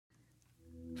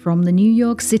From the New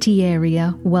York City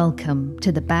area, welcome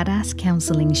to the Badass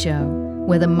Counseling Show,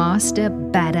 where the master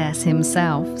badass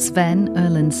himself, Sven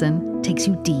Erlandson, takes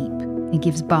you deep and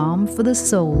gives balm for the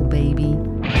soul, baby.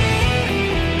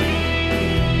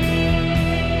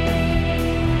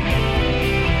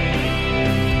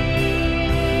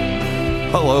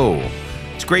 Hello.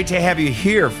 It's great to have you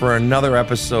here for another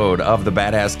episode of the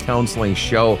Badass Counseling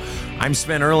Show. I'm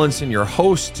Sven Erlandson, your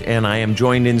host, and I am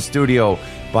joined in studio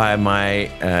by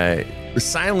my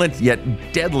silent yet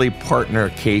deadly partner,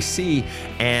 KC.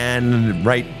 And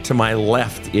right to my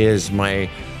left is my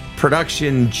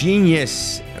production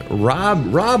genius, Rob.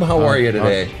 Rob, how are you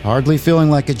today? Hardly feeling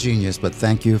like a genius, but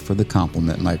thank you for the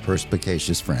compliment, my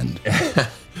perspicacious friend.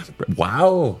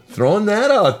 Wow, throwing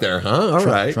that out there, huh? All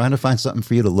right. Trying to find something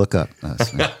for you to look up.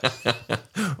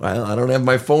 Well, I don't have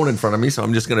my phone in front of me, so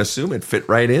I'm just going to assume it fit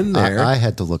right in there. I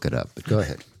had to look it up, but go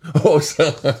ahead. Oh,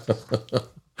 so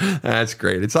that's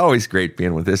great. It's always great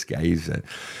being with this guy. He's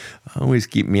always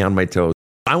keeping me on my toes.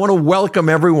 I want to welcome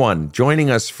everyone joining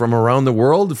us from around the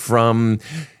world, from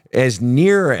as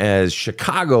near as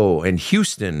Chicago and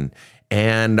Houston,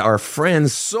 and our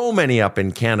friends, so many up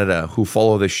in Canada who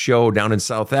follow the show, down in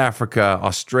South Africa,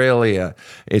 Australia.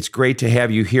 It's great to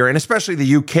have you here, and especially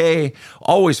the UK.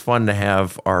 Always fun to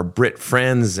have our Brit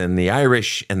friends and the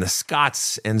Irish and the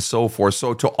Scots and so forth.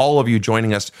 So to all of you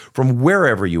joining us from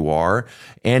wherever you are,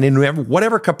 and in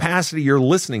whatever capacity you're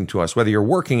listening to us, whether you're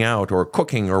working out or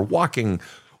cooking or walking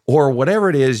or whatever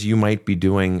it is you might be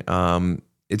doing,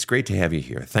 it's great to have you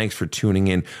here. Thanks for tuning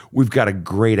in. We've got a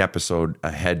great episode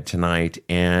ahead tonight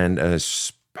and a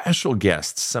special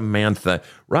guest, Samantha.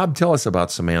 Rob, tell us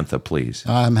about Samantha, please.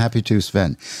 I'm happy to,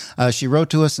 Sven. She wrote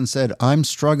to us and said, I'm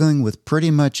struggling with pretty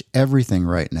much everything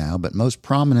right now, but most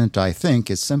prominent, I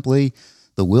think, is simply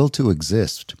the will to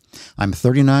exist. I'm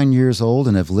 39 years old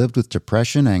and have lived with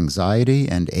depression, anxiety,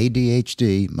 and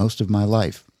ADHD most of my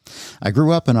life. I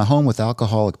grew up in a home with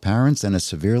alcoholic parents and a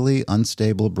severely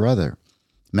unstable brother.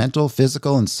 Mental,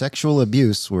 physical, and sexual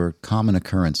abuse were common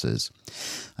occurrences.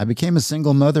 I became a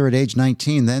single mother at age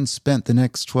 19, then spent the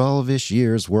next 12-ish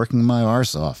years working my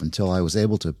arse off until I was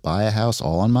able to buy a house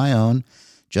all on my own,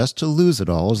 just to lose it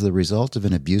all as the result of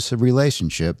an abusive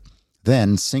relationship,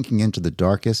 then sinking into the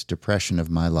darkest depression of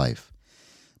my life.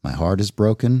 My heart is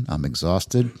broken, I'm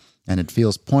exhausted, and it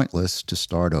feels pointless to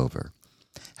start over.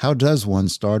 How does one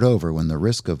start over when the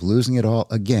risk of losing it all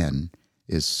again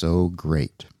is so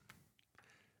great?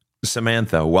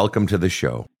 Samantha, welcome to the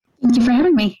show. Thank you for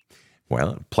having me.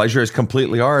 Well, pleasure is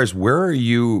completely ours. Where are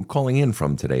you calling in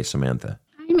from today, Samantha?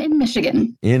 I'm in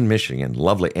Michigan. In Michigan.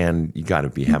 Lovely. And you got to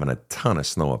be having a ton of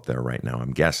snow up there right now,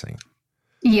 I'm guessing.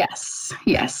 Yes.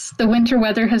 The winter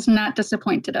weather has not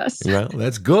disappointed us. Well,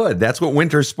 that's good. That's what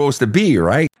winter's supposed to be,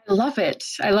 right? I love it.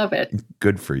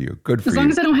 Good for you. Good for you. As long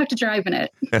as I don't have to drive in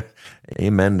it.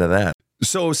 Amen to that.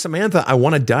 So, Samantha, I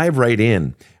want to dive right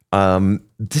in.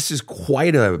 This is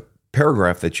quite a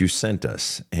paragraph that you sent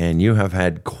us, and you have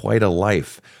had quite a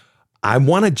life. I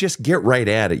want to just get right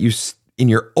at it. You, in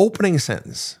your opening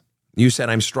sentence, you said,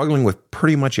 I'm struggling with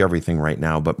pretty much everything right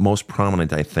now, but most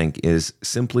prominent, I think, is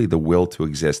simply the will to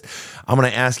exist. I'm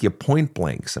going to ask you point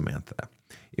blank, Samantha,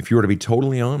 if you were to be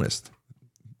totally honest,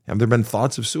 have there been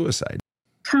thoughts of suicide?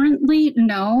 Currently,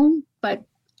 no, but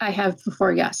I have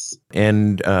before, yes.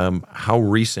 And how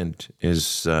recent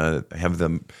have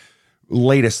the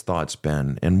latest thoughts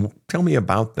been? And tell me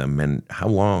about them and how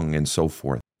long and so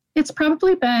forth. It's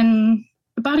probably been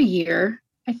about a year,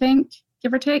 I think,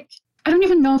 give or take. I don't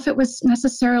even know if it was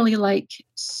necessarily like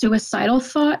suicidal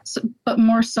thoughts, but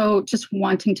more so just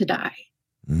wanting to die.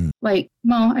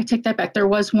 I take that back. There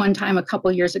was one time a couple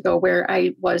of years ago where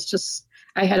I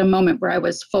had a moment where I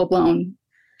was full blown.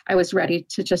 I was ready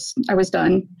to I was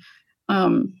done.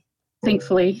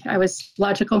 Thankfully, I was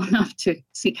logical enough to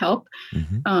seek help.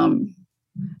 Mm-hmm.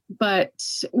 But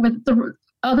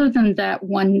other than that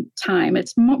one time,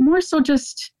 it's more so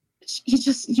just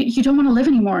you don't want to live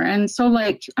anymore. And so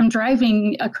I'm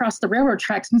driving across the railroad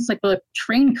tracks and it's like the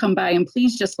train come by and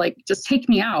please just take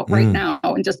me out right now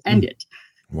and just end it.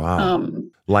 Wow.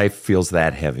 Life feels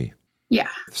that heavy. Yeah.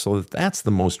 So that's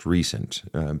the most recent,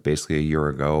 basically a year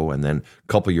ago, and then a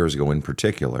couple years ago in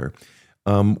particular.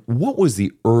 What was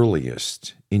the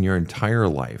earliest in your entire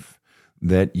life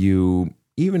that you,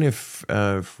 even if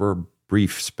for a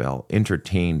brief spell,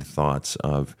 entertained thoughts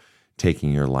of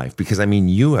taking your life? Because,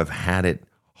 you have had it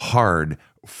hard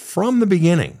from the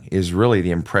beginning is really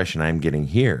the impression I'm getting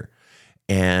here.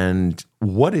 And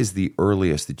what is the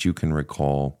earliest that you can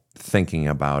recall thinking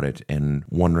about it and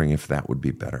wondering if that would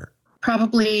be better?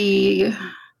 Probably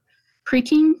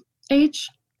preteen age.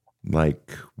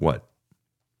 Like what?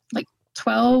 Like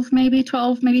 12, maybe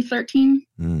 13.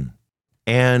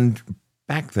 And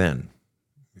back then,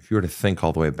 if you were to think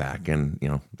all the way back, and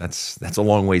that's a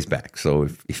long ways back. So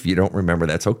if you don't remember,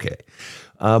 that's okay.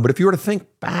 But if you were to think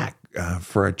back,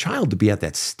 for a child to be at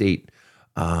that state,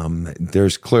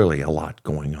 there's clearly a lot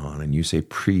going on. And you say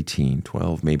preteen,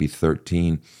 12, maybe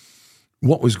 13.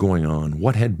 What was going on?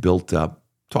 What had built up?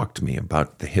 Talk to me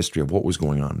about the history of what was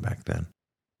going on back then.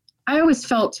 I always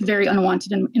felt very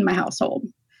unwanted in my household.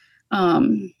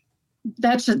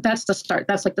 That's the start.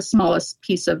 That's like the smallest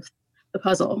piece of the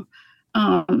puzzle.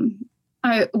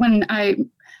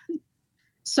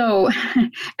 So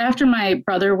after my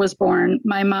brother was born,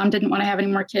 my mom didn't want to have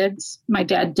any more kids. My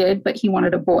dad did, but he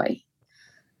wanted a boy.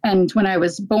 And when I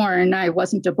was born, I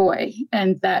wasn't a boy.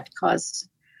 And that caused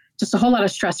just a whole lot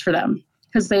of stress for them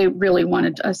because they really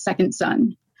wanted a second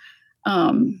son.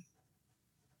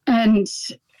 And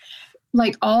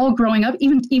like all growing up,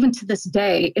 even to this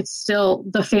day, it's still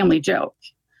the family joke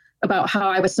about how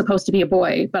I was supposed to be a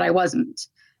boy, but I wasn't.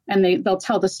 And they'll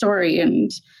tell the story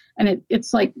and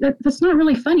it's like, that's not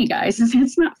really funny, guys.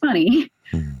 It's not funny.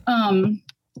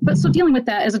 But so dealing with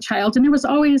that as a child, and there was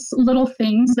always little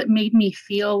things that made me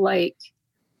feel like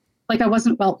I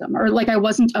wasn't welcome or like I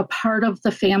wasn't a part of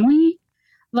the family.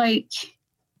 Like,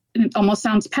 it almost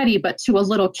sounds petty, but to a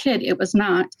little kid, it was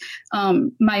not.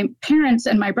 My parents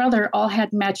and my brother all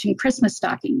had matching Christmas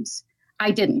stockings.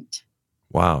 I didn't.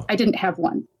 Wow. I didn't have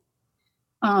one.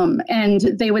 And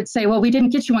they would say, well, we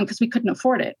didn't get you one because we couldn't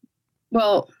afford it.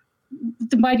 Well,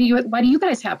 why do you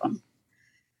guys have them?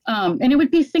 And it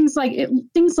would be things like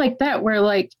that, where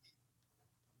like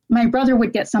my brother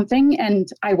would get something and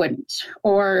I wouldn't,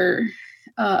 or,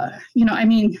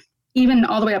 even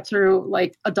all the way up through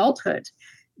like adulthood,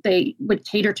 they would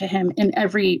cater to him in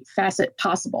every facet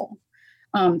possible.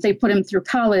 They put him through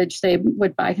college. They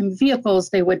would buy him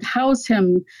vehicles. They would house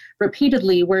him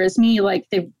repeatedly. Whereas me, like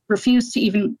they refused to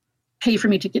even pay for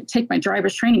me to take my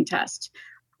driver's training test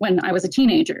when I was a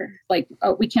teenager. Like,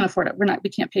 oh, we can't afford it. We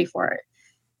can't pay for it.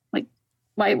 Like,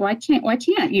 why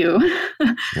can't you?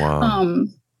 Wow.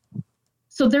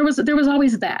 So there was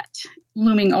always that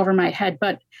looming over my head,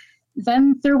 but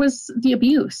then there was the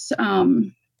abuse.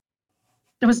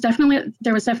 There was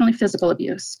definitely physical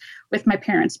abuse with my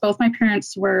parents. Both my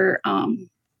parents were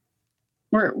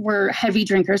heavy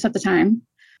drinkers at the time.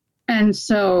 And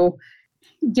so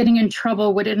getting in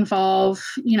trouble would involve,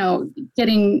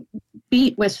 getting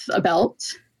beat with a belt,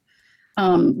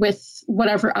 with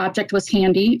whatever object was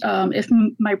handy. If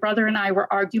my brother and I were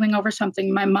arguing over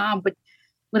something, my mom would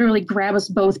literally grab us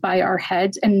both by our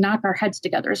heads and knock our heads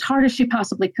together as hard as she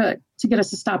possibly could to get us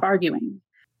to stop arguing.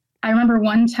 I remember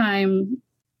one time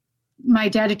my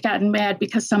dad had gotten mad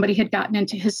because somebody had gotten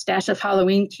into his stash of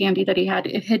Halloween candy that he had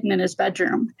hidden in his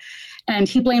bedroom. And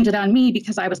he blamed it on me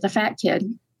because I was the fat kid.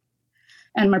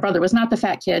 And my brother was not the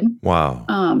fat kid. Wow.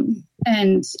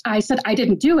 And I said, I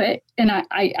didn't do it. And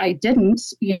I didn't,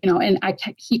 and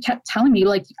he kept telling me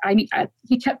like,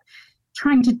 he kept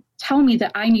trying to tell me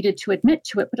that I needed to admit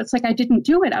to it, but it's like, I didn't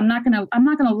do it. I'm not going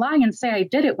to lie and say I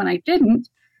did it when I didn't.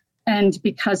 And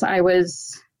because I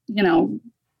was,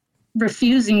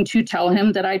 refusing to tell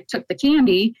him that I took the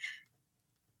candy,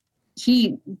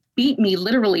 he beat me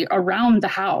literally around the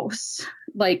house.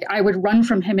 Like I would run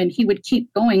from him and he would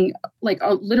keep going like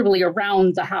literally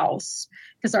around the house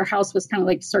because our house was kind of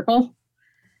like circle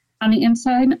on the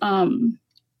inside. And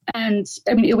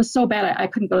I mean, it was so bad. I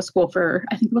couldn't go to school for,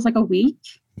 I think it was like a week.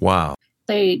 Wow.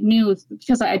 They knew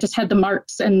because I just had the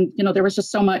marks and, there was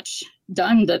just so much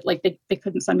done that like they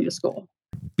couldn't send me to school.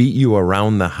 Beat you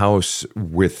around the house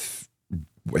with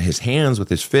his hands, with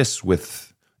his fists,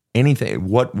 with anything?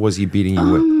 What was he beating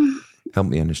you with? Help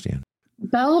me understand.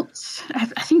 Belt, I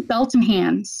think belt and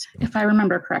hands, if I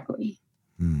remember correctly.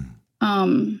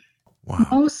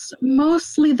 Wow.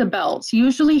 Mostly the belt.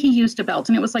 Usually he used a belt,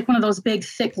 and it was like one of those big,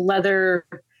 thick leather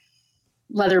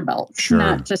belts. Sure.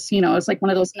 Not just, it's like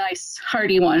one of those nice,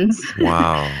 hardy ones.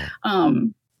 Wow.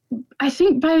 I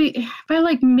think by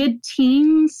like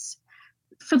mid-teens,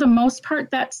 for the most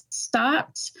part, that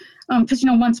stopped. Because,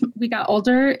 once we got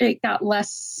older, it got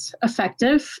less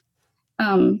effective.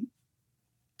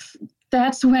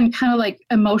 That's when kind of like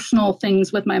emotional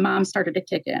things with my mom started to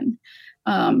kick in.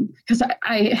 Because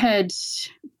I had,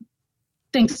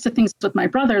 thanks to things with my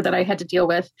brother that I had to deal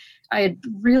with, I had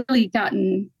really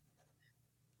gotten,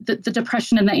 the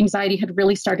depression and the anxiety had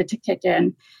really started to kick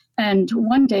in. And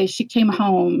one day she came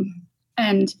home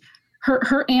and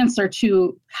her answer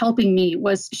to helping me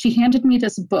was she handed me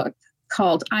this book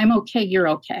called I'm Okay, You're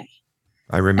Okay.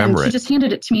 I remember She just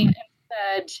handed it to me and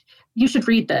said, you should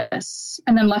read this,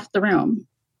 and then left the room.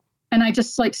 And I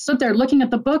just like stood there looking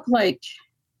at the book like,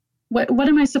 what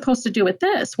am I supposed to do with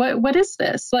this? What is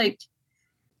this? Like,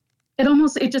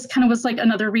 it just kind of was like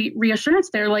another reassurance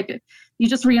there. Like, you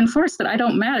just reinforced that I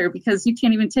don't matter because you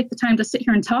can't even take the time to sit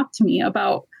here and talk to me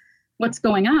about what's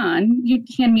going on. You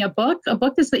hand me a book. A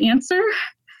book is the answer.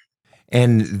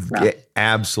 And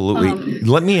absolutely.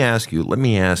 Let me ask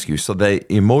you. So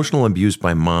the emotional abuse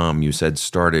by mom, you said,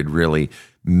 started really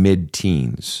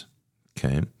mid-teens.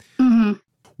 Okay. Mm-hmm.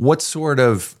 What sort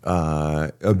of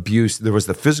abuse? There was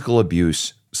the physical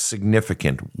abuse,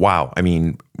 significant. Wow. I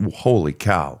mean, holy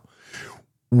cow.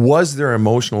 Was there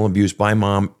emotional abuse by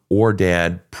mom or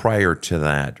dad prior to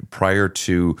that? Prior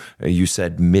to, you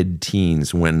said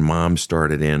mid-teens when mom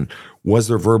started in. Was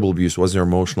there verbal abuse? Was there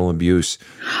emotional abuse?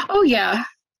 Oh, yeah.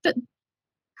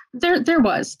 There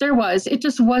was. It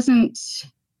just wasn't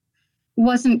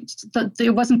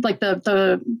like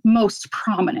the most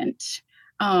prominent.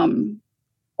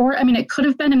 Or, I mean, it could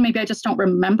have been, and maybe I just don't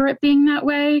remember it being that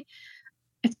way.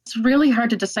 It's really hard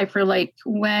to decipher, like,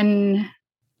 when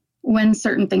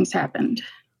certain things happened.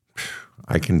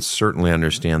 I can certainly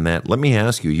understand that. Let me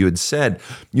ask you, you had said,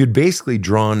 you'd basically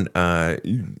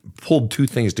pulled two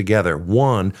things together.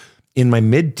 One, in my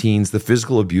mid-teens, the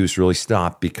physical abuse really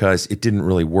stopped because it didn't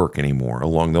really work anymore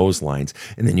along those lines.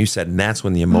 And then you said, and that's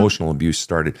when the emotional abuse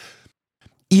started.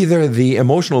 Either the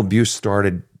emotional abuse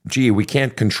started, gee, we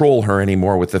can't control her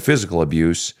anymore with the physical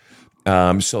abuse,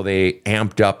 so they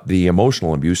amped up the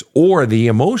emotional abuse, or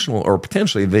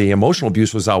potentially the emotional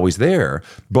abuse was always there,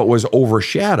 but was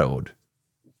overshadowed,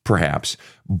 perhaps,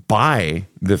 by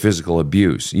the physical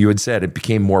abuse. You had said it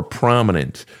became more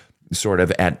prominent sort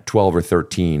of at 12 or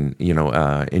 13,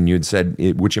 and you had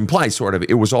said, which implies sort of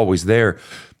it was always there.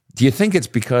 Do you think it's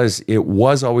because it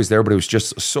was always there, but it was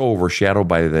just so overshadowed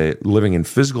by the living in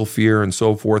physical fear and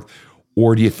so forth?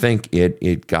 Or do you think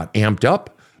it got amped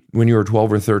up when you were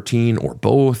 12 or 13, or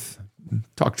both?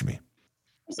 Talk to me.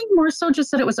 I think more so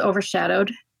just that it was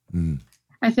overshadowed.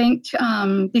 I think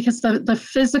because the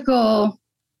physical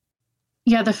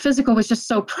was just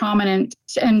so prominent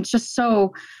and just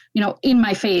so, in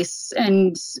my face,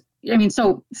 and I mean,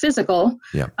 so physical,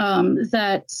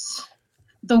 that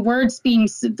the words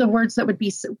that would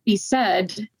be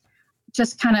said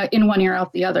just kind of in one ear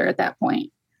out the other at that point.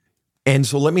 And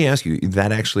so let me ask you,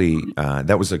 that actually,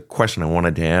 that was a question I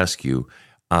wanted to ask you.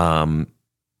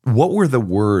 What were the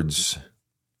words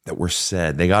that were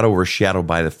said? They got overshadowed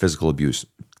by the physical abuse.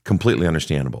 Completely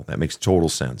understandable. That makes total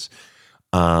sense.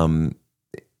 And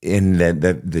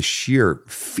the sheer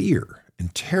fear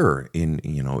and terror in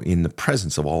the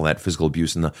presence of all that physical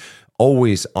abuse and the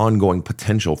always ongoing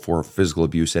potential for physical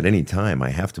abuse at any time,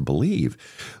 I have to believe.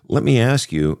 Let me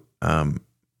ask you,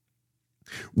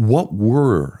 what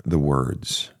were the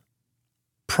words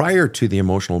prior to the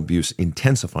emotional abuse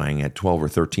intensifying at 12 or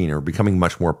 13 or becoming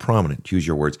much more prominent, to use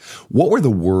your words? What were the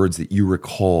words that you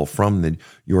recall from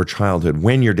your childhood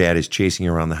when your dad is chasing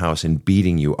you around the house and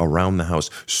beating you around the house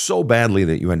so badly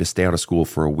that you had to stay out of school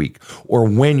for a week? Or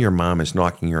when your mom is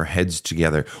knocking your heads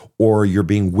together, or you're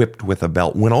being whipped with a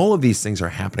belt? When all of these things are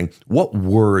happening, what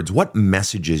words, what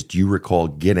messages do you recall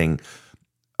getting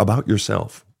about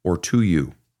yourself or to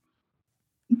you?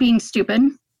 Being stupid,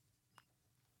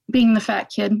 being the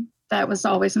fat kid, that was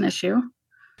always an issue.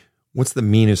 What's the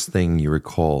meanest thing you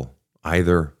recall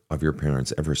either of your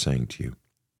parents ever saying to you?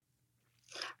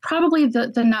 Probably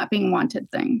the not being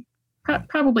wanted thing.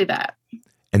 Probably that.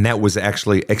 And that was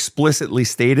actually explicitly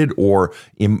stated, or,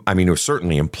 it was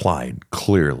certainly implied,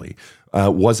 clearly.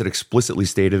 Was it explicitly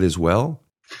stated as well?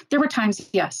 There were times,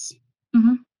 yes.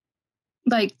 Mm-hmm.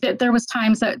 Like there was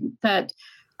times that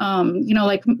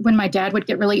like when my dad would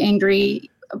get really angry,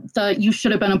 you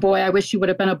should have been a boy, I wish you would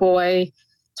have been a boy,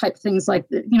 type things like,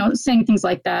 saying things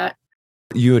like that.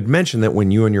 You had mentioned that when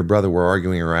you and your brother were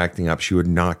arguing or acting up, she would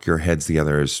knock your heads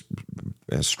together as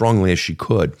strongly as she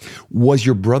could. Was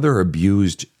your brother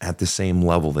abused at the same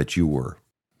level that you were?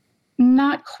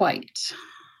 Not quite.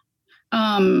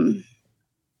 Mine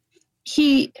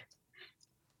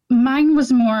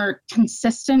was more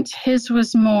consistent. His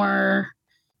was more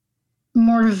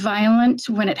violent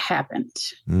when it happened.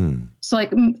 So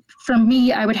like for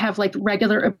me, I would have like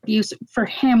regular abuse. For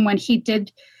him, when he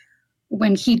did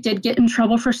get in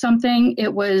trouble for something,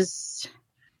 it was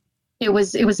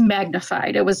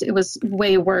magnified. It was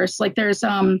way worse. Like there's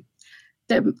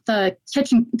the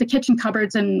kitchen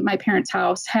cupboards in my parents'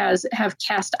 house have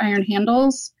cast iron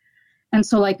handles. And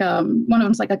so like one of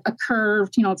them's like a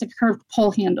curved, it's a curved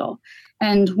pull handle.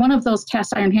 And one of those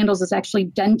cast iron handles is actually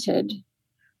dented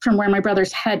from where my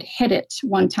brother's head hit it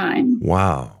one time.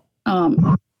 Wow.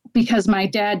 Because my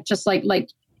dad just like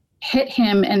hit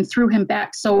him and threw him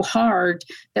back so hard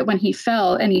that when he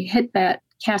fell and he hit that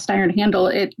cast iron handle,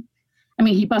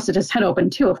 he busted his head open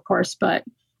too, of course, but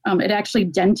it actually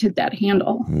dented that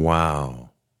handle. Wow.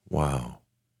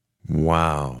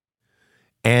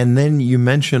 And then you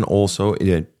mentioned also,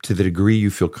 to the degree you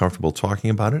feel comfortable talking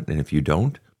about it, and if you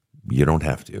don't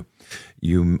have to.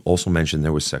 You also mentioned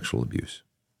there was sexual abuse.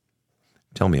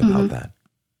 Tell me about that.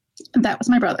 That was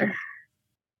my brother.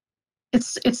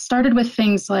 It started with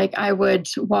things like I would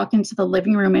walk into the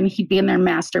living room and he'd be in there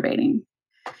masturbating.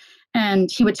 And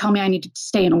he would tell me I needed to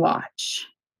stay and watch.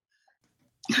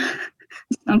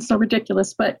 It sounds so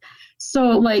ridiculous, but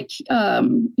so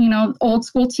old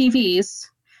school TVs,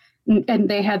 and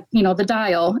they had, the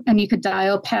dial, and you could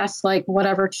dial past like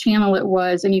whatever channel it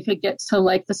was, and you could get to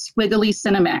like the squiggly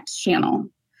Cinemax channel,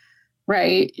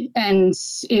 right? And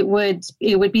it would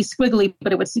be squiggly,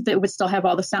 but it would still have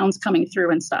all the sounds coming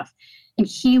through and stuff. And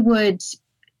he would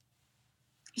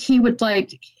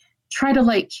like try to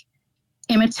like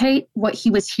imitate what he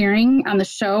was hearing on the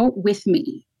show with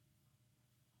me,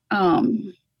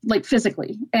 like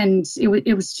physically, and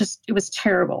it was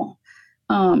terrible.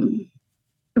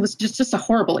 It was just a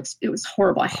horrible. It was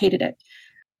horrible. I hated it.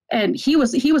 And he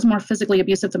was more physically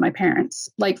abusive than my parents.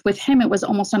 Like with him, it was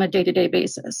almost on a day-to-day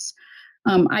basis.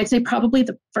 I'd say probably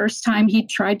the first time he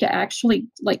tried to actually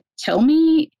like kill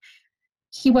me,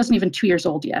 he wasn't even 2 years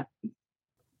old yet.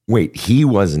 Wait, he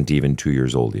wasn't even 2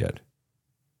 years old yet?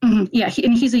 Mm-hmm. Yeah,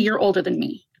 and he's a year older than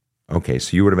me. Okay,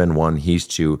 so you would have been 1, he's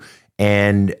 2,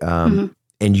 and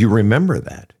you remember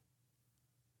that?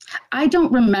 I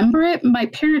don't remember it. My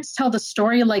parents tell the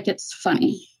story like it's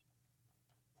funny.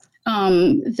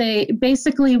 They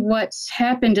basically what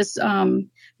happened is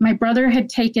my brother had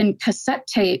taken cassette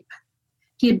tape.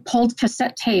 He had pulled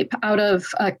cassette tape out of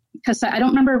a cassette. I don't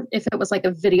remember if it was like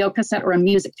a video cassette or a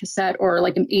music cassette or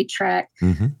like an 8-track,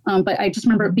 but I just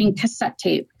remember it being cassette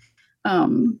tape.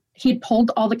 He'd pulled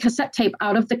all the cassette tape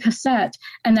out of the cassette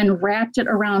and then wrapped it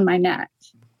around my neck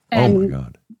and oh my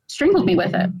God. Strangled me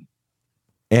with it.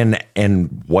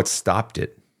 And what stopped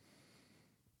it?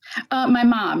 My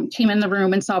mom came in the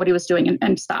room and saw what he was doing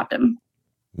and stopped him.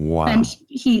 Wow. And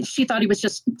she thought he was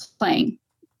just playing.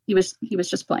 He was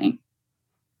just playing.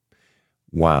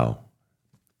 Wow.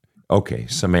 Okay,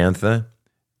 Samantha,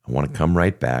 I want to come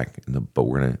right back, but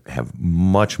we're going to have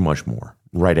much, much more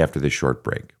right after this short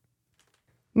break.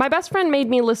 My best friend made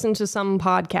me listen to some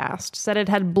podcast, said it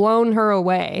had blown her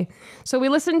away. So we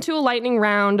listened to a lightning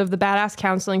round of the Badass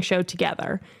Counseling Show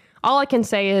together. All I can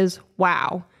say is,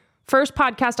 wow. First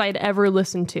podcast I had ever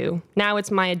listened to. Now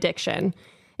it's my addiction.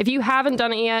 If you haven't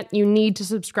done it yet, you need to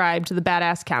subscribe to the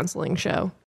Badass Counseling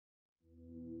Show.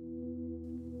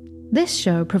 This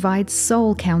show provides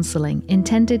soul counseling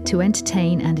intended to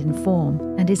entertain and inform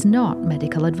and is not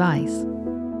medical advice.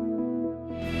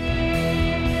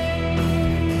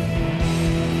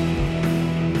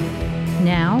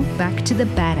 Now, back to the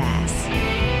badass.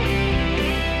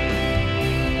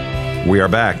 We are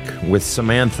back with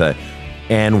Samantha,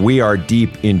 and we are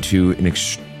deep into an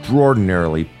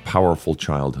extraordinarily powerful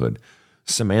childhood.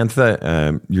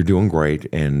 Samantha, you're doing great,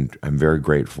 and I'm very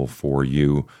grateful for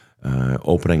you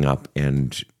opening up.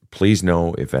 And please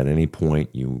know if at any point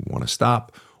you want to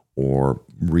stop or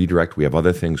redirect, we have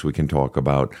other things we can talk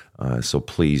about. So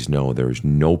please know there's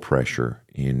no pressure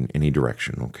in any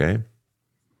direction, okay?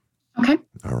 Okay.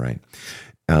 All right.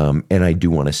 And I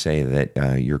do want to say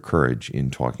that your courage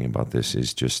in talking about this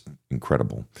is just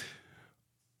incredible.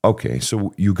 Okay,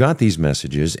 so you got these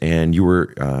messages, and you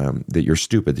were that you're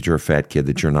stupid, that you're a fat kid,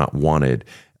 that you're not wanted,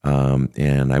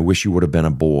 and I wish you would have been a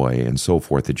boy, and so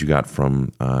forth, that you got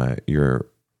from your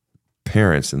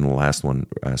parents in the last one,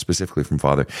 specifically from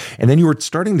father. And then you were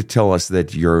starting to tell us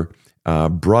that your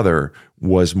brother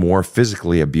was more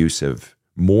physically abusive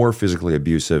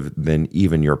than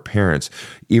even your parents,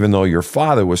 even though your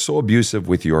father was so abusive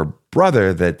with your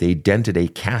brother that they dented a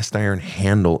cast iron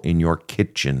handle in your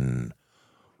kitchen.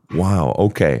 Wow.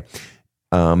 Okay.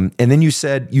 And then you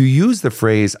said, you used the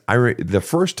phrase, the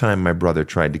first time my brother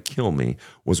tried to kill me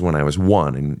was when I was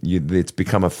 1, and it's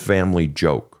become a family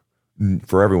joke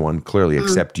for everyone, clearly,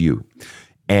 except you.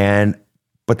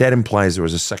 But that implies there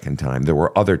was a second time. There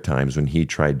were other times when he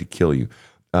tried to kill you.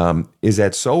 Is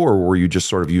that so, or were you just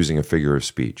sort of using a figure of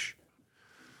speech?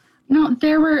 No,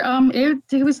 there were,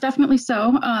 it was definitely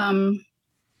so.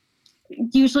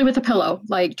 Usually with a pillow,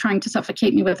 like trying to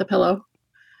suffocate me with a pillow.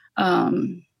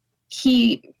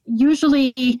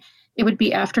 It would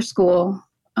be after school.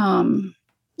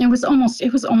 It was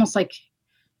almost like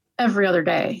every other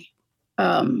day.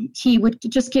 he would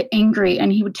just get angry,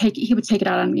 and he would take it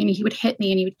out on me, and he would hit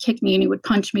me, and he would kick me, and he would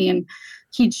punch me, and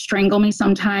he'd strangle me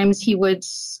sometimes. He would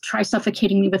try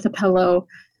suffocating me with a pillow.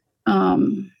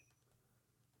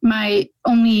 My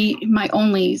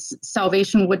only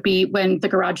salvation would be when the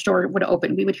garage door would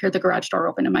open. We would hear the garage door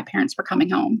open and my parents were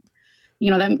coming home.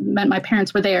 That meant my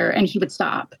parents were there, and he would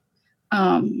stop.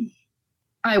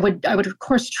 I would of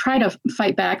course try to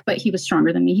fight back, but he was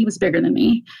stronger than me. He was bigger than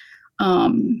me.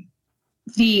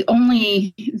 The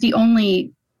only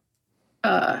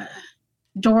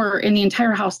door in the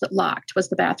entire house that locked was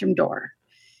the bathroom door.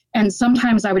 And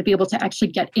sometimes I would be able to actually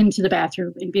get into the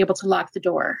bathroom and be able to lock the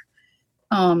door.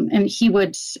 And he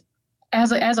would,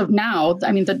 as of now,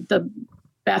 I mean, the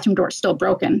bathroom door is still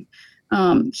broken.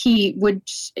 He would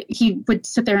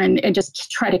sit there and just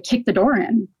try to kick the door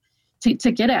in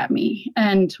to get at me.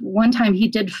 And one time he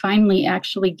did finally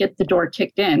actually get the door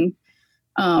kicked in.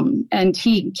 And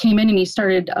he came in and he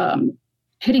started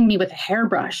hitting me with a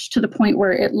hairbrush to the point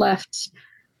where it left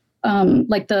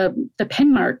like the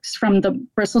pin marks from the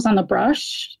bristles on the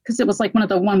brush, because it was like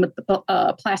one with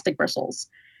the plastic bristles.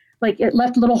 Like it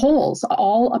left little holes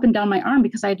all up and down my arm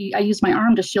because I used my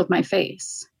arm to shield my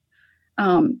face.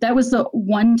 That was the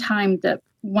one time that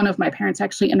one of my parents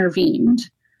actually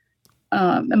intervened.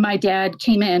 And my dad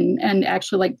came in and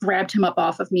actually like grabbed him up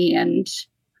off of me and,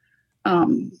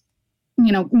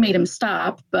 made him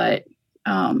stop. But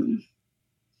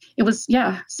it was,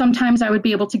 sometimes I would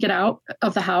be able to get out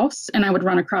of the house and I would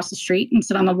run across the street and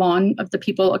sit on the lawn of the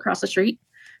people across the street.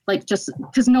 Like just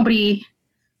because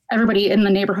everybody in the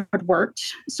neighborhood worked.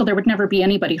 So there would never be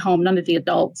anybody home, none of the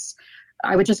adults.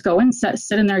 I would just go and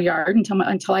sit in their yard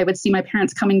until I would see my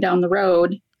parents coming down the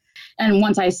road. And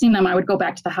once I seen them, I would go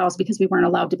back to the house because we weren't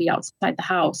allowed to be outside the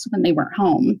house when they weren't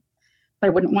home. But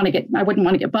I wouldn't want to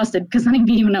get busted because then I'd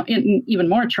be in even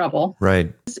more trouble.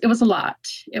 Right. It was a lot.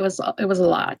 It was a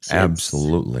lot.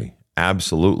 Absolutely.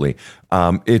 Absolutely.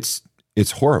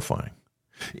 It's horrifying.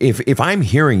 If I'm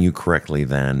hearing you correctly,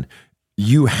 then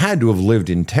you had to have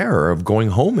lived in terror of going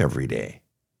home every day.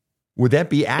 Would that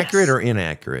be accurate or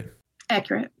inaccurate?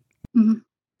 Accurate. Mm-hmm.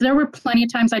 There were plenty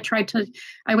of times I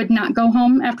would not go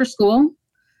home after school.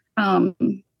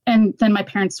 And then my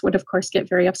parents would, of course, get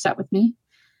very upset with me.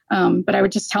 But I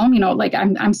would just tell them, like,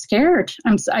 I'm scared.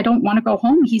 I don't want to go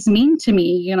home. He's mean to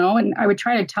me, and I would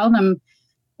try to tell them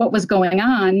what was going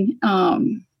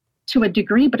on to a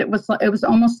degree, but it was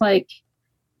almost like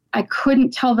I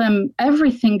couldn't tell them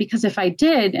everything because if I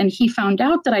did and he found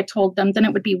out that I told them, then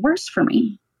it would be worse for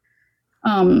me.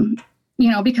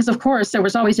 Because of course there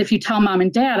was always, if you tell mom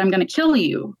and dad, I'm going to kill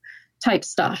you type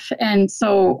stuff. And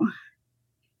so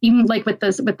even like with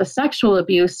the sexual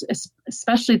abuse,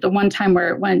 especially the one time where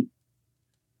it went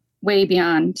way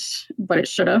beyond what it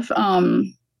should have, I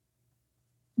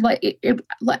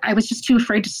was just too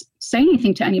afraid to say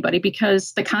anything to anybody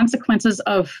because the consequences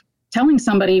of telling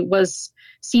somebody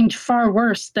seemed far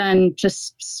worse than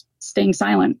just staying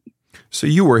silent. So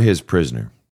you were his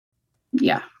prisoner?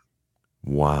 Yeah.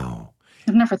 Wow.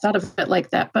 I've never thought of it like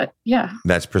that, but yeah.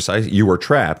 That's precise. You were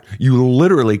trapped. You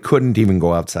literally couldn't even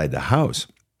go outside the house.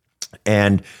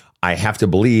 And I have to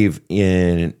believe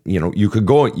you could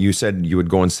go, you said you would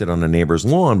go and sit on a neighbor's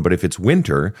lawn, but if it's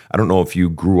winter, I don't know if you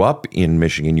grew up in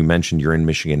Michigan. You mentioned you're in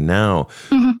Michigan now.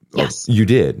 Mm-hmm. Yes. You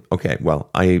did. Okay.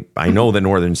 Well, I know the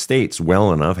northern states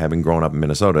well enough, having grown up in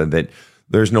Minnesota, that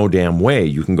there's no damn way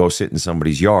you can go sit in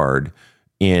somebody's yard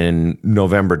in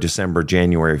November, December,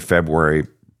 January, February,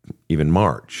 even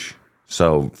March.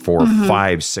 So for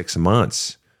 5-6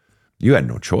 months, you had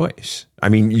no choice. I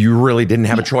mean, you really didn't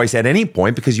have a choice at any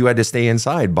point because you had to stay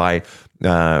inside by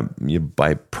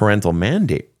parental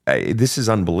mandate. This is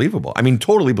unbelievable. I mean,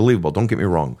 totally believable. Don't get me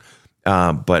wrong.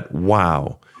 But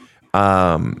wow.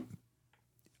 I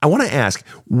want to ask,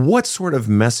 what sort of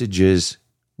messages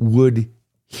would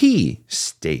he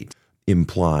state,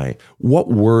 imply? What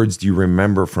words do you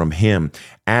remember from him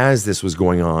as this was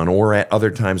going on or at other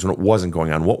times when it wasn't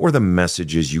going on? What were the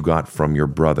messages you got from your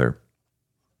brother?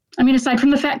 I mean, aside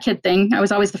from the fat kid thing, I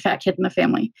was always the fat kid in the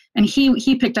family. And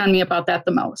he picked on me about that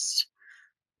the most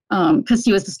because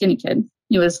he was the skinny kid.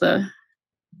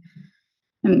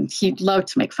 And he loved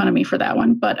to make fun of me for that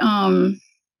one. But I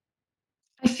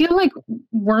feel like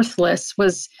worthless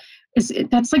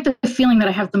that's like the feeling that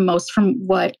I have the most from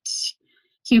what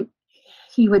he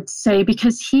would say,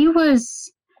 because he was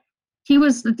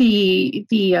the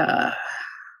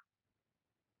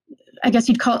I guess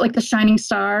you'd call it like the shining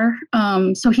star.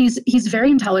 So he's very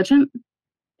intelligent.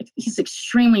 He's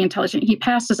extremely intelligent. He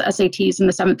passed his SATs in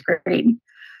the 7th grade,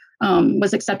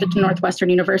 was accepted to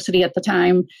Northwestern University at the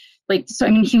time. So,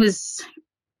 I mean, he was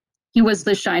he was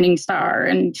the shining star,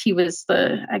 and he was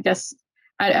the, I guess,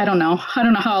 I don't know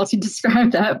how else you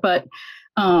describe that, but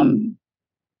and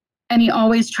he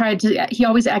always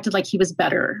acted like he was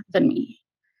better than me.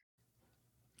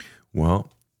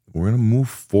 Well, we're going to move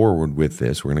forward with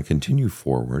this. We're going to continue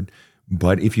forward.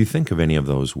 But if you think of any of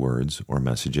those words or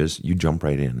messages, you jump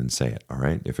right in and say it, all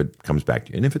right? If it comes back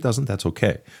to you. And if it doesn't, that's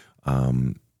okay.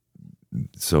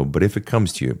 But if it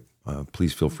comes to you,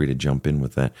 please feel free to jump in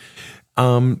with that.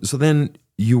 So then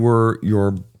you were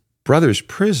your brother's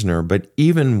prisoner, but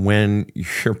even when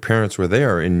your parents were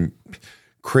there, and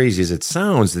crazy as it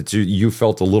sounds, that you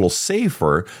felt a little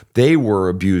safer, they were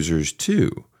abusers too,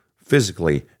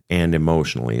 physically and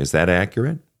emotionally. Is that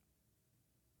accurate?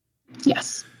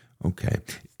 Yes. Okay.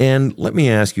 And let me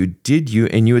ask you,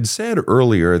 and you had said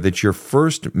earlier that your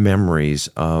first memories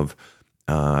of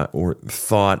or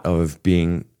thought of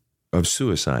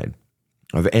suicide,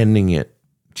 of ending it,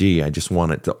 gee, I just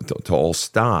want it to all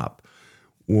stop,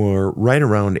 were right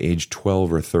around age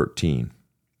 12 or 13.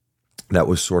 That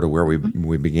was sort of where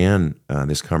we began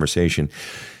this conversation.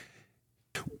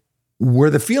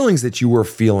 Were the feelings that you were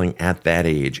feeling at that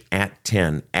age, at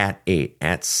 10, at 8,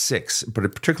 at 6,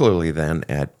 but particularly then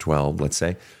at 12, let's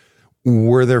say,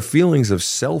 were there feelings of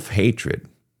self-hatred?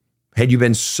 Had you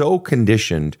been so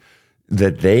conditioned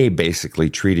that they basically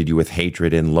treated you with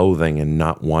hatred and loathing and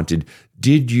not wanted?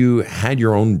 Had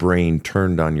your own brain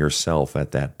turned on yourself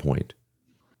at that point?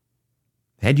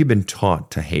 Had you been taught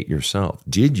to hate yourself?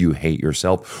 Did you hate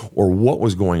yourself, or what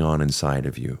was going on inside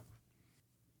of you?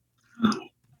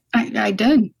 I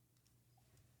did.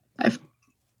 I've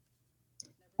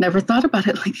never thought about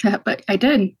it like that, but I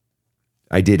did.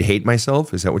 I did hate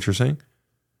myself? Is that what you're saying?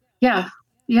 Yeah.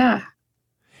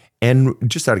 And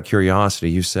just out of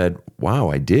curiosity, you said, wow,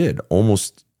 I did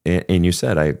almost. And you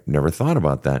said, I never thought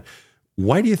about that.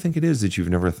 Why do you think it is that you've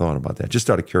never thought about that? Just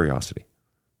out of curiosity.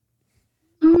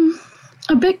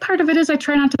 A big part of it is I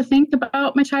try not to think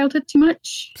about my childhood too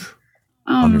much.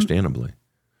 Understandably.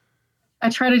 I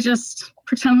try to just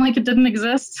pretend like it didn't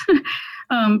exist.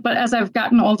 But as I've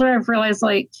gotten older, I've realized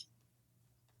like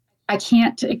I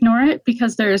can't ignore it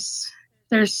because there's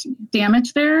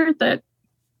damage there that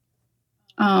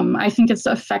I think it's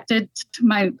affected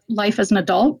my life as an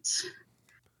adult.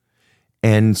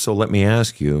 And so let me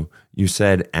ask you, you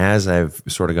said as I've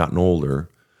sort of gotten older,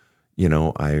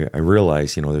 I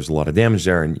realize, there's a lot of damage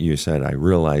there. And you said, I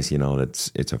realize,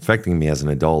 that it's affecting me as an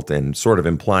adult, and sort of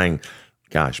implying,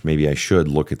 gosh, maybe I should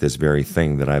look at this very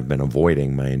thing that I've been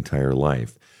avoiding my entire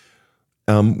life.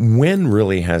 When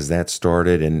really has that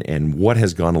started, and what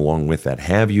has gone along with that?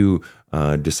 Have you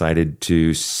decided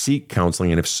to seek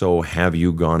counseling? And if so, have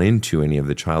you gone into any of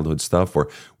the childhood stuff? Or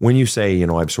when you say,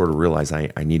 I've sort of realized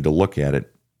I need to look at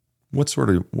it, what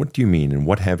do you mean, and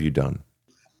what have you done?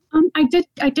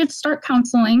 I did start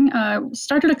counseling,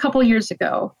 started a couple years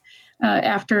ago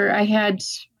after I had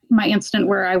my incident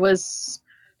where I was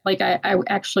I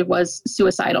actually was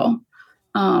suicidal.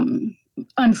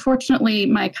 Unfortunately,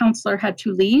 my counselor had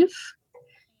to leave,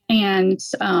 and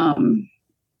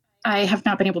I have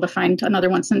not been able to find another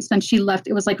one since then. She left.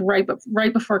 It was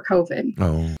right before COVID.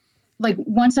 Oh.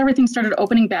 Once everything started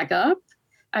opening back up,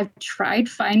 I've tried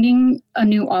finding a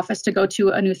new office to go to,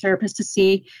 a new therapist to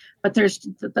see, but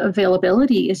the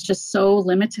availability is just so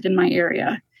limited in my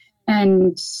area.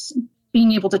 And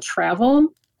being able to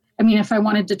travel, I mean, if I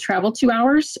wanted to travel 2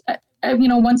 hours,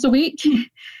 once a week,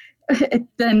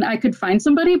 then I could find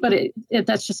somebody, but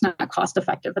that's just not cost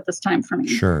effective at this time for me.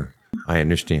 Sure. I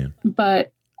understand.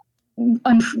 But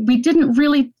we didn't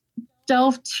really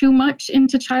delve too much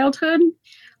into childhood.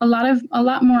 A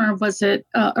lot more of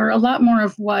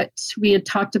what we had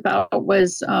talked about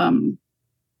was,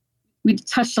 we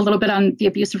touched a little bit on the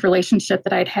abusive relationship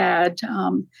that I'd had,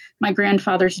 my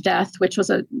grandfather's death, which was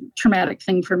a traumatic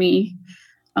thing for me.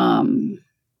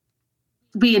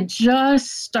 We had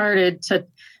just started to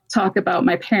talk about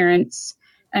my parents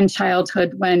and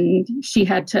childhood when she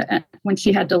had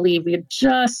to leave. We had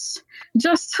just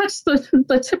touched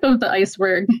the tip of the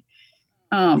iceberg.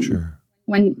 Sure.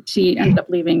 When she ended up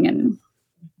leaving.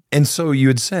 And so you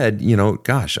had said,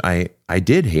 gosh, I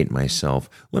did hate myself.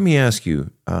 Let me ask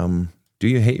you, do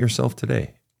you hate yourself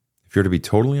today? If you're to be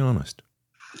totally honest.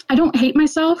 I don't hate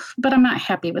myself, but I'm not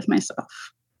happy with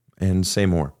myself. And say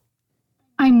more.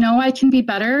 I know I can be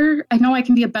better. I know I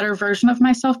can be a better version of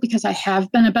myself because I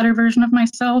have been a better version of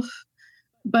myself,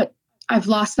 but I've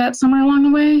lost that somewhere along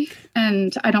the way,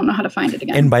 and I don't know how to find it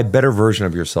again. And by better version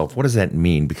of yourself, what does that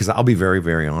mean? Because I'll be very,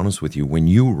 very honest with you. When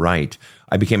you write,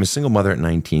 I became a single mother at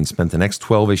 19, spent the next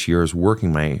 12-ish years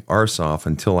working my arse off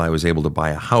until I was able to buy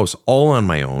a house all on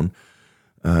my own,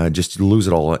 just to lose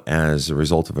it all as a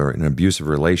result of an abusive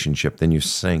relationship. Then you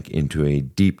sank into a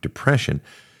deep depression.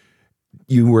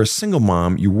 You were a single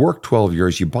mom. You worked 12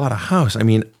 years. You bought a house. I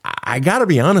mean, I got to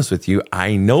be honest with you.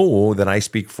 I know that I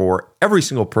speak for every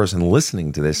single person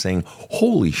listening to this saying,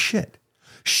 holy shit,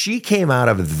 she came out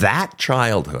of that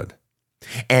childhood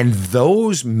and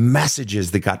those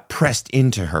messages that got pressed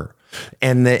into her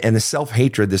and the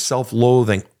self-hatred, the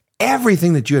self-loathing,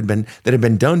 everything that had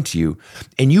been done to you,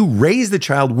 and you raised the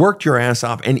child, worked your ass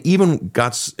off, and even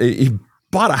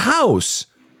bought a house.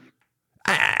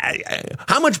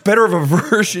 How much better of a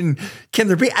version can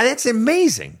there be? That's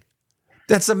amazing.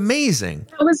 That's amazing.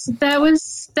 That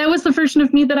was the version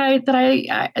of me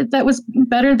that was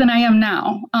better than I am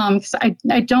now. Because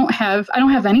I don't have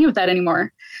any of that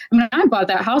anymore. I mean, I bought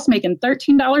that house making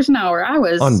 $13 an hour. I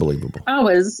was unbelievable. I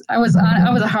was a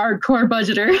hardcore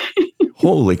budgeter.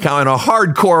 Holy cow! And a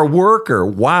hardcore worker.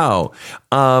 Wow.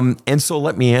 And so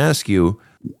let me ask you.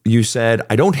 You said,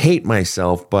 I don't hate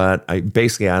myself, but I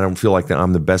don't feel like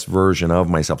I'm the best version of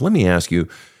myself. Let me ask you,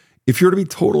 if you're to be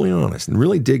totally honest and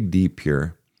really dig deep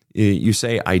here, you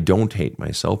say, I don't hate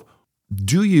myself.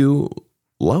 Do you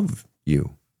love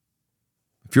you?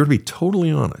 If you're to be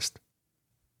totally honest.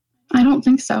 I don't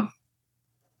think so.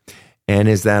 And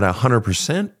is that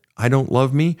 100% I don't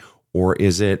love me? Or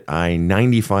is it I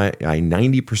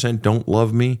 90% don't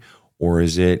love me? Or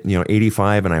is it,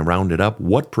 85 and I round it up?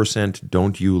 What percent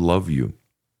don't you love you?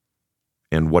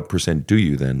 And what percent do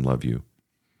you then love you?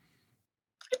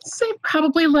 I'd say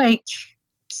probably like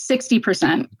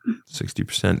 60%.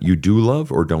 60%. You do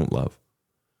love or don't love?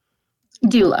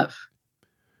 Do love.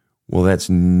 Well,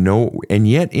 and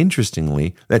yet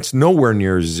interestingly, that's nowhere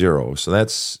near zero. So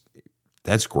that's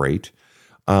great.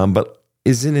 But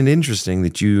isn't it interesting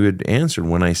that you had answered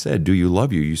when I said, do you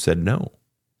love you? You said no.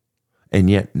 And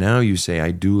yet now you say,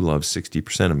 I do love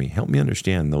 60% of me. Help me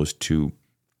understand those two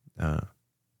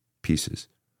pieces.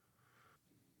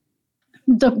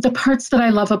 The parts that I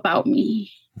love about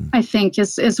me, I think,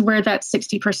 is where that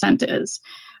 60% is.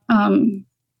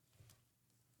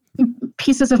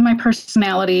 Pieces of my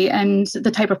personality and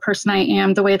the type of person I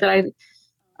am, the way that I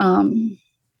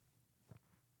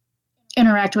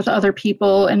interact with other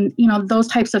people and, those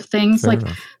types of things. Fair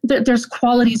enough. There's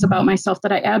qualities about myself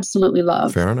that I absolutely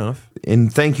love. Fair enough.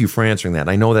 And thank you for answering that.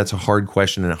 I know that's a hard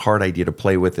question and a hard idea to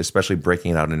play with, especially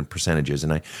breaking it out into percentages.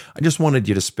 And I just wanted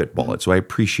you to spitball it. So I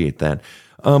appreciate that.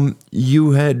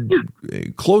 You had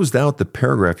closed out the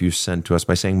paragraph you sent to us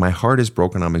by saying, my heart is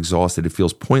broken. I'm exhausted. It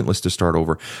feels pointless to start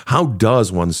over. How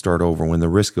does one start over when the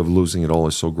risk of losing it all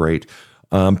is so great?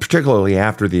 Particularly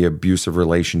after the abusive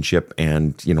relationship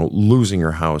and, losing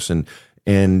your house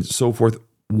and so forth.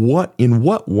 In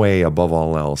what way, above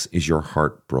all else, is your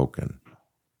heart broken?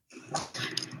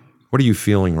 What are you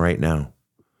feeling right now?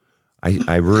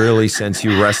 I really sense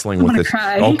you wrestling with this.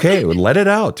 Cry. Okay, let it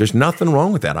out. There's nothing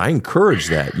wrong with that. I encourage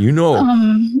that.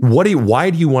 Why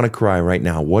do you want to cry right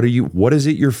now? What is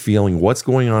it you're feeling? What's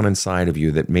going on inside of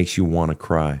you that makes you want to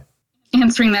cry?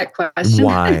 Answering that question.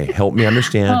 Why? Help me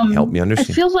understand. I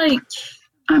feel like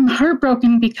I'm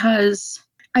heartbroken because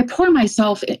I pour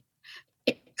myself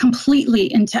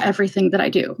completely into everything that I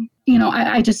do.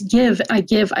 I just give. I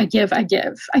give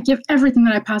everything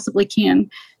that I possibly can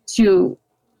to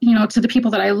the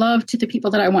people that I love, to the people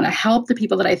that I want to help, the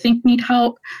people that I think need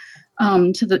help,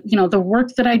 to the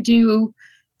work that I do.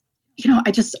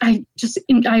 I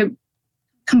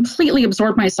completely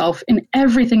absorb myself in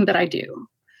everything that I do.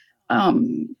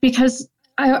 Because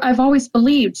I've always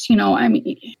believed,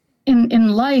 in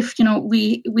life,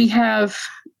 we have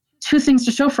two things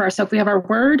to show for ourselves. We have our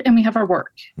word and we have our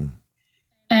work.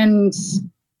 And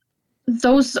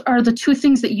those are the two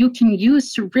things that you can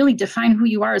use to really define who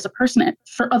you are as a person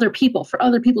for other people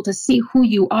to see who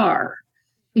you are,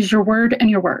 is your word and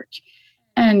your work.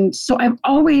 And so I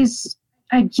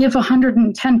give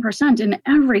 110% in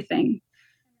everything.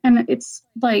 And it's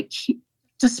like,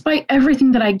 despite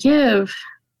everything that I give,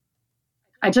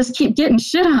 I just keep getting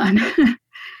shit on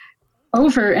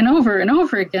over and over and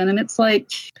over again. And it's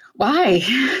like, why?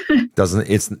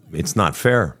 It's not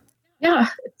fair. Yeah.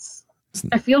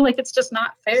 I feel like it's just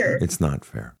not fair. It's not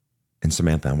fair. And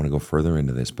Samantha, I want to go further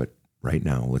into this, but right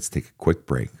now, let's take a quick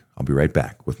break. I'll be right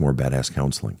back with more Badass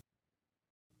Counseling.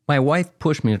 My wife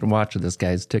pushed me to watch this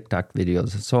guy's TikTok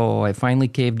videos, so I finally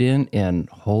caved in, and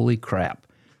holy crap,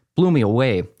 blew me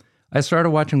away. I started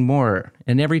watching more,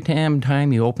 and every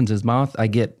time he opens his mouth, I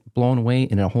get blown away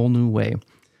in a whole new way.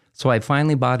 So I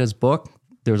finally bought his book,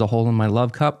 There's a Hole in My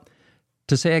Love Cup.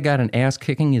 To say I got an ass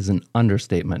kicking is an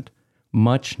understatement.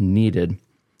 Much needed.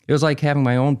 It was like having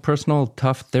my own personal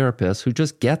tough therapist who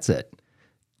just gets it.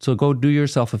 So go do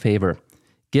yourself a favor.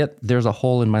 Get There's a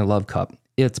Hole in My Love Cup.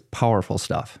 It's powerful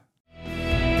stuff.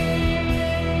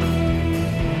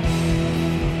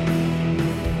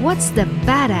 What's the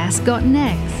badass got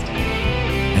next?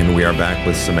 And we are back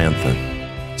with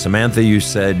Samantha. Samantha, you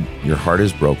said your heart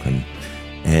is broken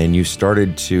and you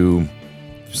started to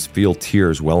feel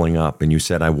tears welling up and you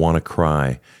said, I want to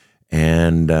cry.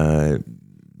 And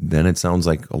then it sounds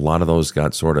like a lot of those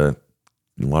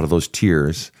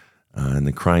tears and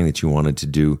the crying that you wanted to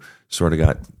do sort of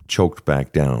got choked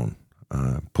back down,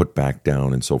 put back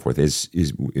down and so forth. Is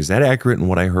that accurate in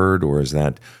what I heard, or is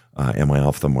that, am I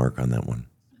off the mark on that one?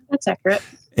 That's accurate.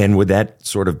 And would that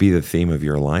sort of be the theme of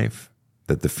your life?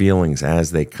 That the feelings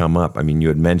as they come up, I mean, you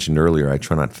had mentioned earlier, I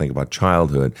try not to think about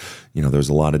childhood. There's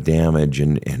a lot of damage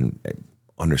and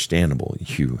understandable.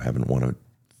 You haven't want to,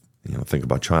 think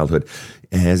about childhood.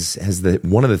 Has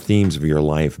one of the themes of your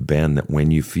life been that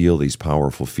when you feel these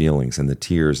powerful feelings and the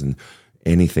tears and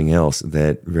anything else,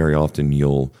 that very often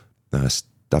you'll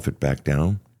stuff it back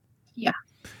down? Yeah.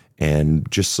 And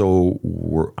just so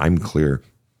I'm clear,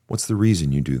 what's the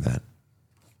reason you do that?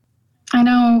 I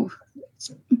know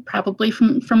probably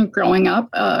from growing up,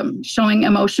 showing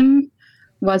emotion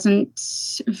wasn't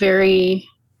very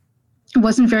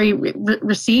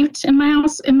received in my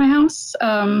house.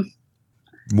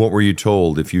 What were you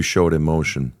told if you showed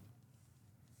emotion?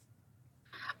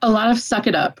 A lot of suck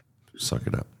it up. Suck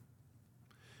it up.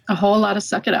 A whole lot of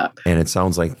suck it up. And it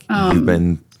sounds like you've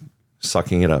been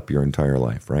sucking it up your entire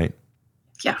life, right?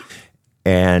 Yeah.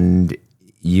 And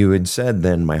you had said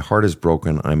then, my heart is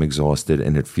broken, I'm exhausted,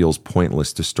 and it feels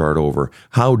pointless to start over.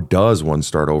 How does one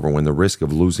start over when the risk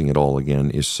of losing it all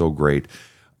again is so great?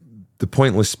 The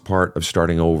pointless part of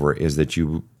starting over is that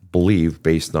you believe,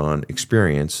 based on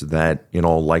experience, that in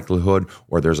all likelihood,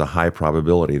 or there's a high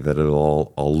probability that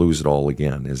I'll lose it all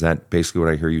again. Is that basically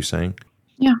what I hear you saying?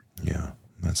 Yeah. Yeah,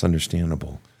 that's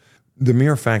understandable. The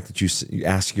mere fact that you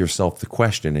ask yourself the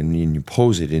question and you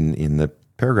pose it in the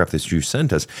paragraph that you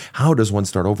sent us, how does one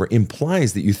start over,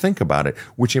 implies that you think about it,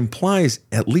 which implies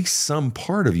at least some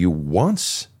part of you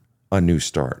wants a new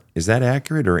start. Is that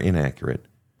accurate or inaccurate?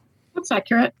 That's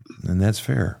accurate. And that's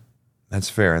fair. That's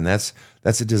fair. And that's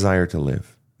a desire to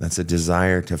live. That's a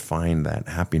desire to find that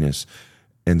happiness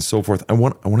and so forth. I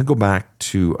want to go back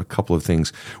to a couple of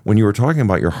things. When you were talking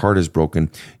about your heart is broken,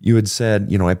 you had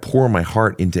said, I pour my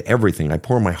heart into everything. I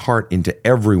pour my heart into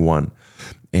everyone.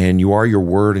 And you are your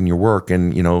word and your work,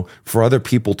 and, for other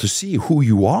people to see who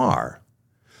you are.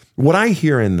 What I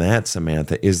hear in that,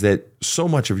 Samantha, is that so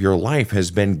much of your life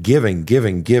has been giving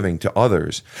to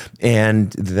others.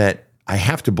 And that I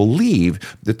have to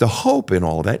believe that the hope in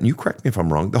all of that, and you correct me if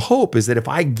I'm wrong, the hope is that if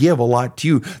I give a lot to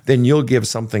you, then you'll give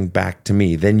something back to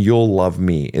me. Then you'll love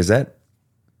me. Is that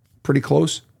pretty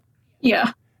close?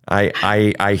 Yeah.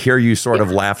 I hear you sort of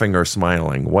laughing or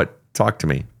smiling. Talk to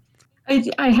me.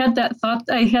 I had that thought.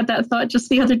 I had that thought just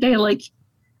the other day. Like,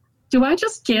 do I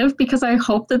just give because I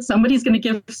hope that somebody's going to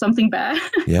give something back?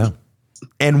 Yeah.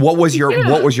 And what was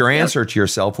your answer to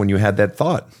yourself when you had that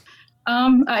thought?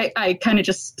 I kind of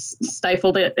just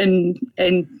stifled it and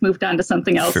moved on to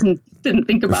something else and didn't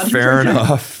think about it. Fair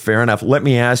enough. Let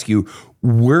me ask you,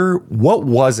 what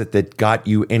was it that got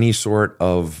you any sort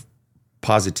of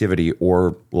positivity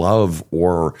or love,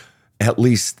 or at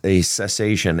least a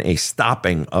cessation, a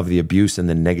stopping of the abuse and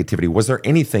the negativity? Was there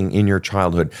anything in your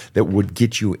childhood that would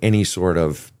get you any sort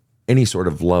of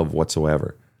love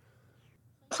whatsoever?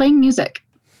 Playing music.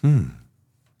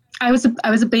 I was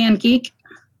a band geek.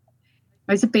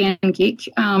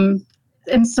 And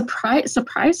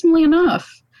surprisingly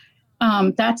enough,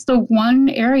 that's the one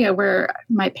area where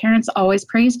my parents always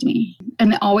praised me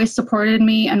and always supported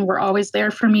me and were always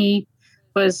there for me,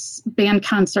 was band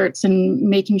concerts and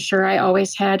making sure I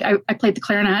always had, I played the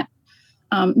clarinet,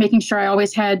 making sure I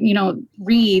always had,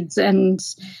 reeds and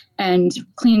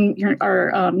clean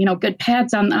good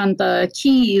pads on the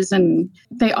keys. And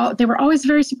they were always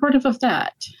very supportive of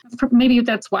that. Maybe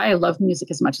that's why I love music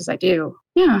as much as I do.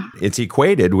 Yeah. It's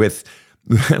equated with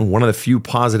one of the few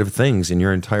positive things in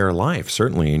your entire life,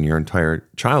 certainly in your entire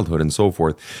childhood and so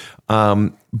forth.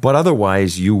 But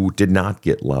otherwise, you did not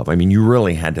get love. I mean, you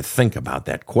really had to think about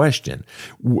that question.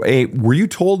 Were you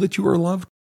told that you were loved?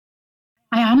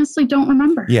 I honestly don't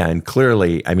remember. Yeah, and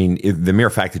clearly, I mean, the mere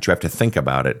fact that you have to think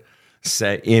about it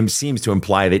seems to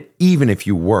imply that even if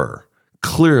you were,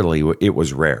 clearly it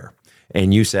was rare.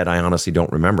 And you said, I honestly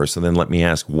don't remember. So then let me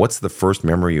ask, what's the first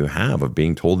memory you have of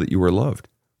being told that you were loved?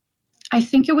 I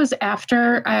think it was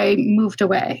after I moved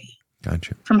away.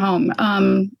 Gotcha. From home.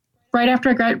 Right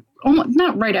after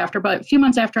not right after, but a few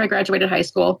months after I graduated high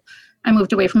school, I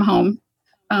moved away from home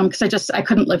because I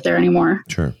couldn't live there anymore.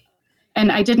 Sure.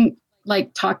 And I didn't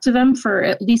like talk to them for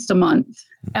at least a month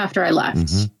after I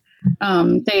left.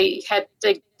 They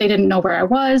didn't know where I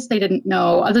was. They didn't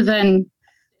know, other than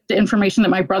the information that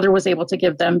my brother was able to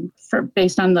give them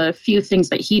based on the few things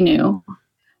that he knew.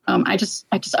 I just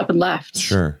up and left.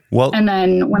 Sure. Well, and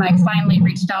then when I finally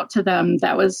reached out to them,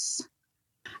 that's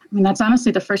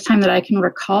honestly the first time that I can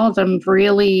recall them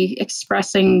really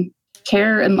expressing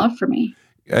care and love for me.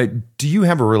 Do you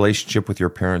have a relationship with your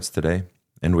parents today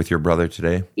and with your brother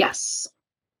today? Yes.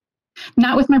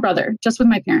 Not with my brother, just with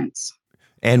my parents.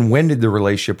 And when did the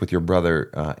relationship with your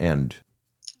brother end?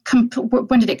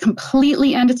 When did it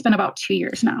completely end? It's been about 2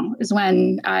 years now, is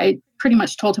when I pretty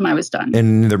much told him I was done.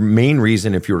 And the main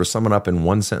reason, if you were to sum it up in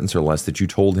one sentence or less, that you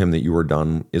told him that you were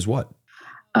done is what?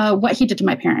 What he did to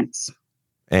my parents.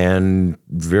 And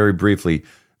very briefly,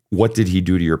 what did he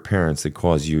do to your parents that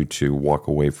caused you to walk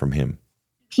away from him?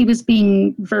 He was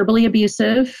being verbally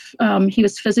abusive. He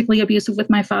was physically abusive with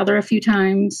my father a few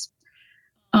times.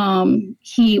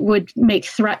 He would make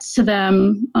threats to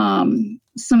them,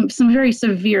 some very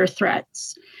severe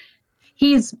threats.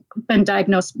 He's been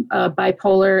diagnosed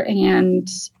bipolar, and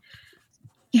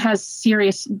he has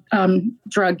serious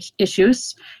drug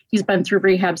issues. He's been through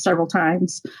rehab several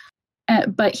times.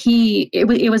 But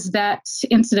it was that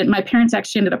incident. My parents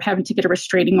actually ended up having to get a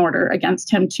restraining order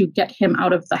against him to get him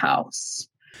out of the house.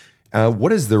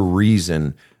 What is the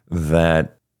reason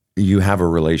that you have a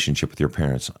relationship with your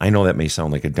parents? I know that may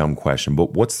sound like a dumb question, but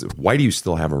why do you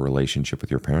still have a relationship with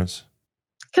your parents?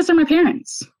 Because they're my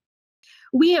parents.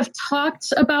 We have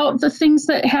talked about the things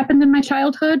that happened in my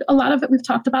childhood. A lot of it, we've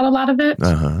talked about a lot of it.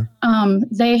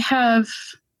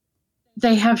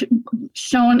 They have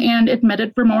shown and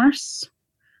admitted remorse.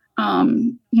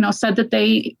 Said that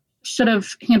they should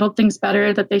have handled things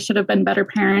better, that they should have been better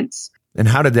parents. And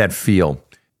how did that feel?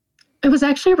 It was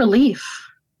actually a relief.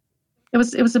 It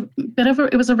was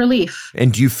a relief.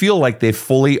 And do you feel like they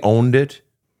fully owned it?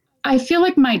 I feel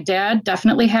like my dad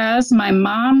definitely has. My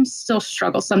mom still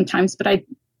struggles sometimes, but I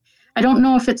don't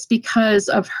know if it's because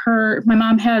of her. My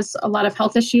mom has a lot of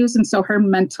health issues, and so her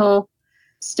mental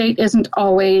state isn't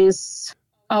always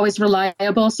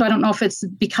reliable. So I don't know if it's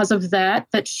because of that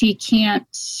she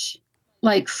can't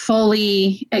like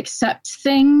fully accept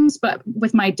things. But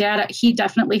with my dad, he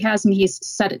definitely has, and he's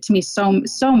said it to me so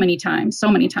many times.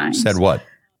 Said what?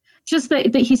 Just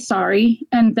that he's sorry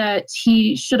and that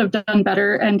he should have done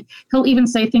better. And he'll even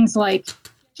say things like,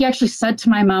 he actually said to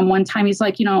my mom one time, he's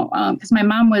like, because my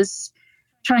mom was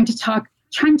trying to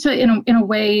in a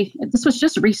way, this was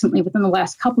just recently within the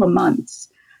last couple of months.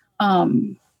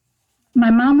 My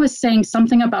mom was saying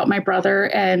something about my brother,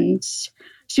 and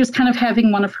she was kind of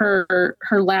having one of her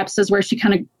lapses where she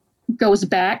kind of goes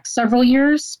back several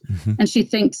years, and she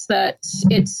thinks that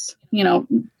it's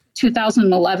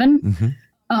 2011.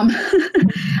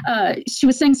 She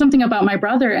was saying something about my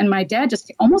brother, and my dad just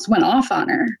almost went off on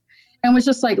her and was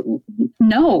just like,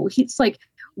 no, he's like,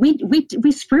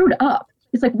 we screwed up.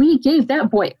 It's like, we gave that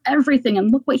boy everything,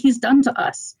 and look what he's done to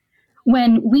us.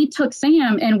 When we took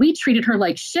Sam and we treated her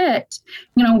like shit,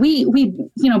 we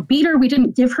beat her. We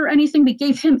didn't give her anything. We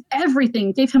gave him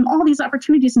everything, gave him all these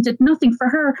opportunities and did nothing for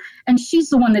her. And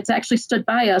she's the one that's actually stood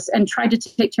by us and tried to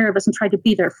take care of us and tried to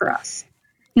be there for us.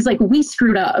 He's like, we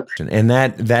screwed up. And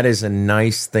that is a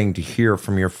nice thing to hear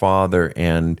from your father.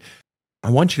 And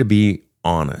I want you to be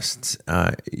honest.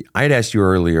 I had asked you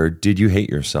earlier, did you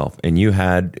hate yourself? And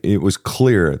it was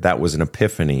clear that was an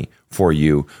epiphany for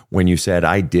you when you said,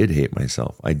 I did hate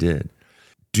myself. I did.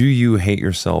 Do you hate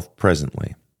yourself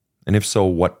presently? And if so,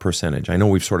 what percentage? I know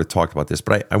we've sort of talked about this,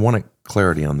 but I want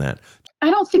clarity on that.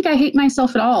 I don't think I hate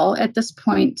myself at all at this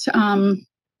point.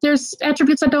 There's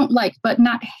attributes I don't like, but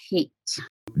not hate.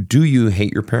 Do you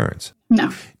hate your parents?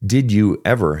 No. Did you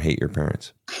ever hate your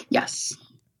parents? Yes.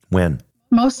 When?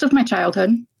 Most of my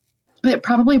childhood. It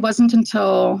probably wasn't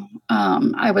until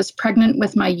I was pregnant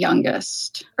with my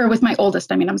oldest, with my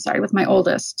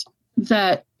oldest,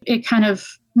 that it kind of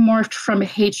morphed from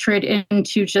hatred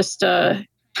into just a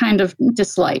kind of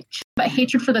dislike, but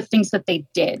hatred for the things that they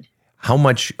did. How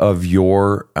much of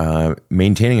your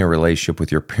maintaining a relationship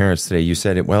with your parents today, you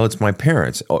said, it's my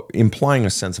parents, implying a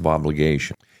sense of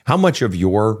obligation. How much of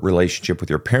your relationship with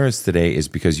your parents today is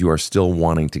because you are still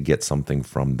wanting to get something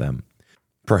from them?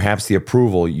 Perhaps the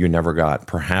approval you never got,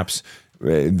 perhaps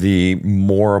the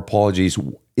more apologies.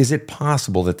 Is it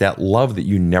possible that love that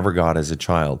you never got as a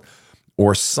child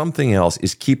or something else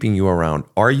is keeping you around?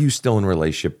 Are you still in a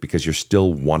relationship because you're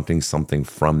still wanting something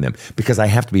from them? Because I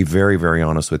have to be very, very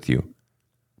honest with you.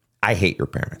 I hate your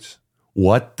parents.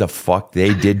 What the fuck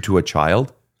they did to a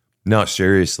child? No,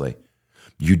 seriously.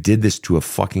 You did this to a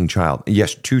fucking child.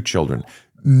 Yes, 2 children.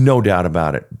 No doubt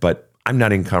about it. But I'm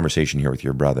not in conversation here with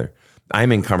your brother.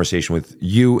 I'm in conversation with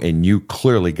you, and you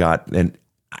clearly got an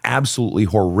absolutely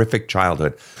horrific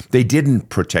childhood. They didn't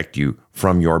protect you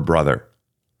from your brother.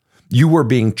 You were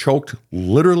being choked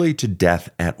literally to death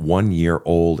at 1 year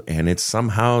old, and it's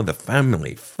somehow the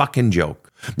family fucking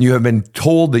joke. You have been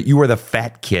told that you are the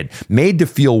fat kid, made to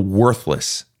feel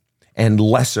worthless and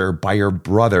lesser by your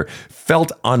brother,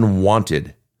 felt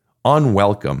unwanted,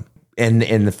 unwelcome, and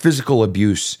the physical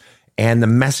abuse and the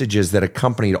messages that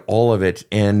accompanied all of it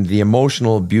and the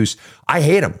emotional abuse. I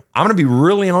hate them. I'm going to be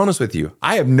really honest with you.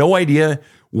 I have no idea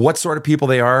what sort of people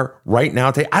they are right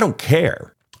now. I don't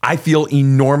care. I feel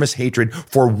enormous hatred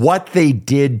for what they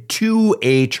did to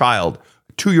a child,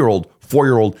 2-year-old,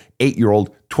 4-year-old,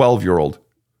 8-year-old, 12-year-old,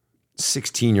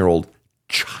 16-year-old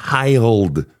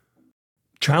child.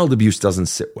 Child abuse doesn't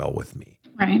sit well with me.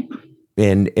 Right.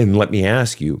 And let me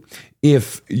ask you,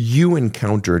 if you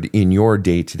encountered in your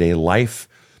day-to-day life,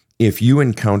 if you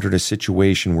encountered a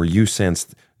situation where you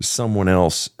sensed someone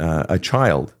else, a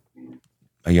child,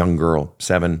 a young girl,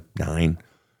 7, 9,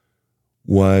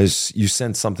 you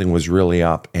sensed something was really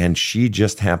up, and she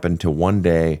just happened to one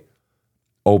day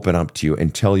open up to you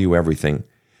and tell you everything,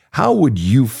 how would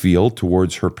you feel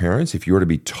towards her parents if you were to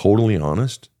be totally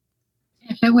honest?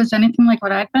 If it was anything like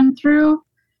what I've been through,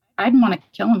 I'd want to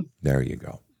kill him. There you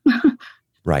go.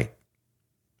 Right.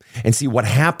 And see what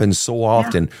happens so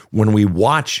often when we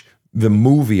watch the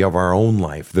movie of our own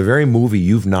life, the very movie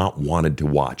you've not wanted to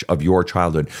watch of your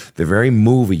childhood, the very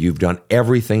movie you've done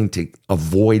everything to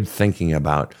avoid thinking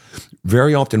about.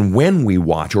 Very often when we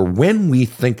watch or when we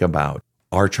think about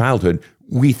our childhood,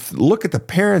 we look at the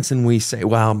parents and we say,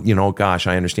 well, gosh,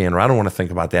 I understand, or I don't want to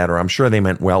think about that, or I'm sure they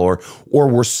meant well, or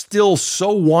we're still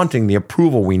so wanting the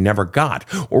approval we never got,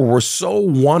 or we're so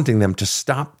wanting them to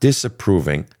stop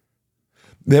disapproving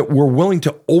that we're willing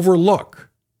to overlook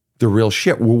the real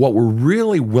shit. What we're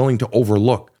really willing to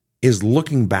overlook is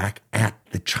looking back at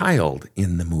the child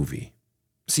in the movie.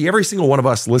 See, every single one of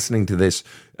us listening to this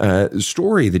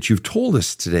story that you've told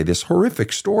us today, this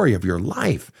horrific story of your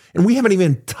life, and we haven't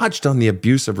even touched on the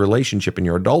abusive relationship in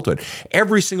your adulthood.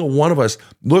 Every single one of us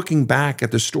looking back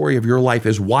at the story of your life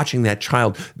is watching that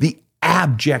child, the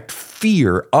abject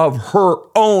fear of her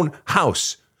own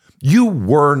house. You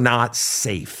were not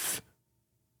safe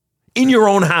in your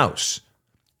own house,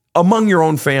 among your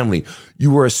own family.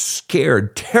 You were a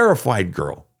scared, terrified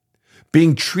girl,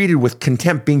 being treated with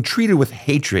contempt, being treated with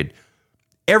hatred.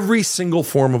 Every single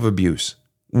form of abuse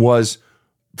was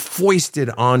foisted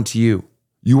onto you.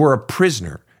 You were a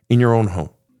prisoner in your own home.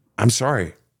 I'm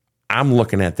sorry. I'm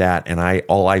looking at that, and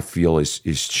all I feel is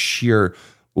sheer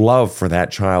love for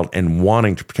that child and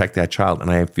wanting to protect that child.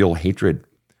 And I feel hatred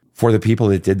for the people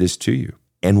that did this to you.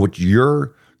 And what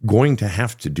you're going to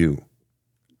have to do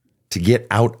to get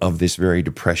out of this very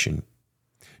depression,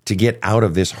 to get out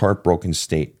of this heartbroken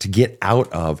state, to get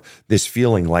out of this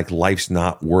feeling like life's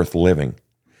not worth living,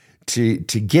 to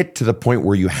get to the point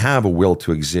where you have a will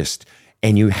to exist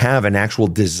and you have an actual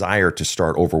desire to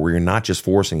start over, where you're not just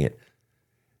forcing it,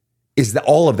 is that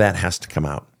all of that has to come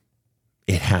out.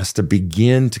 It has to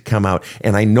begin to come out.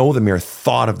 And I know the mere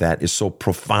thought of that is so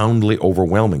profoundly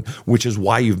overwhelming, which is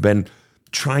why you've been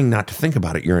trying not to think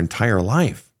about it your entire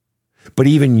life. But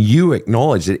even you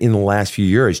acknowledge that in the last few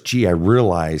years, gee, I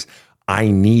realize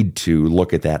I need to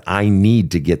look at that. I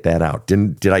need to get that out.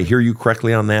 Did I hear you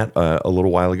correctly on that a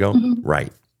little while ago? Mm-hmm.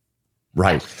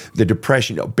 Right. The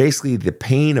depression, basically the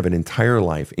pain of an entire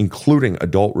life, including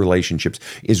adult relationships,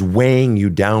 is weighing you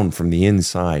down from the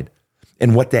inside.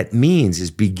 And what that means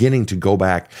is beginning to go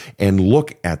back and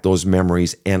look at those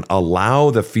memories and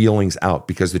allow the feelings out.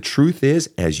 Because the truth is,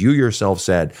 as you yourself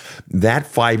said, that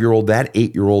 5-year-old, that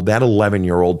 8-year-old, that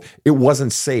 11-year-old, it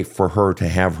wasn't safe for her to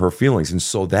have her feelings. And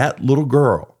so that little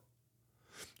girl,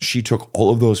 she took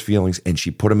all of those feelings and she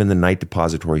put them in the night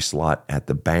depository slot at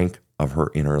the bank of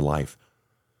her inner life.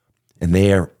 And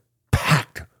they are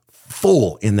packed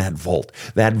full in that vault.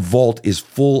 That vault is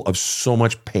full of so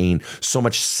much pain, so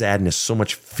much sadness, so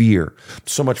much fear,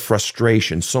 so much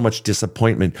frustration, so much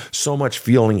disappointment, so much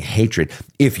feeling hatred.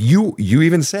 If you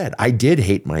even said, I did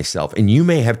hate myself, and you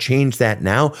may have changed that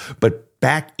now, but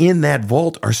back in that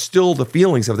vault are still the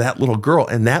feelings of that little girl.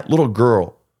 And that little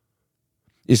girl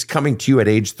is coming to you at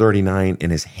age 39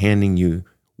 and is handing you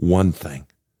one thing.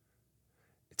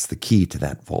 It's the key to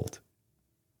that vault.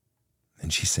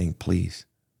 And she's saying, please,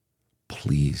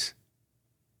 please,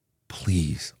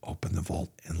 please open the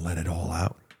vault and let it all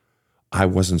out. I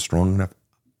wasn't strong enough.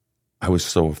 I was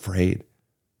so afraid.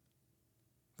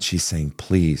 She's saying,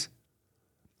 please.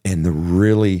 And the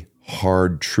really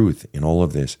hard truth in all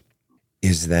of this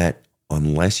is that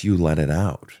unless you let it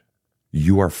out,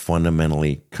 you are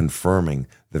fundamentally confirming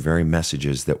the very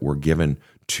messages that were given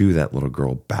to that little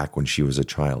girl back when she was a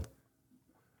child.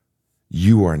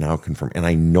 You are now confirmed. And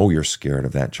I know you're scared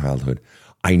of that childhood.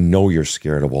 I know you're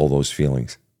scared of all those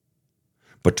feelings.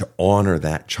 But to honor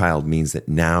that child means that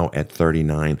now at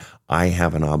 39, I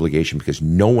have an obligation, because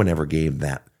no one ever gave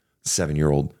that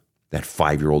 7-year-old, that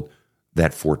 5-year-old,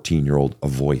 that 14-year-old a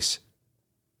voice.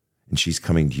 And she's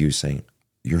coming to you saying,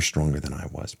 you're stronger than I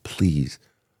was. Please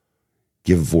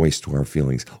give voice to our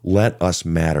feelings. Let us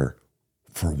matter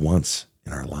for once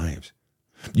in our lives.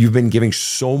 You've been giving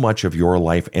so much of your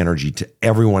life energy to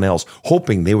everyone else,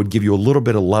 hoping they would give you a little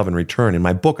bit of love in return. In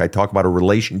my book, I talk about a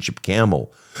relationship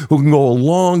camel who can go a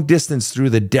long distance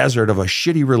through the desert of a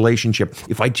shitty relationship.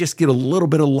 If I just get a little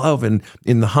bit of love in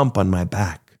the hump on my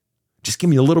back, just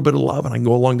give me a little bit of love and I can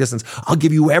go a long distance. I'll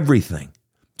give you everything.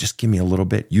 Just give me a little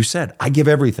bit. You said, I give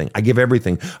everything. I give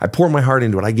everything. I pour my heart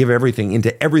into it. I give everything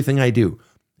into everything I do.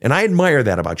 And I admire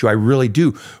that about you. I really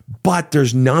do. But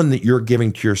there's none that you're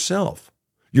giving to yourself.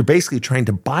 You're basically trying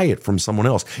to buy it from someone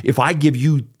else. If I give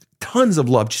you tons of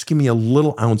love, just give me a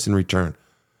little ounce in return.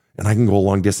 And I can go a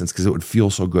long distance, because it would feel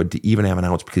so good to even have an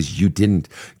ounce, because you didn't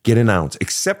get an ounce.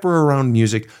 Except for around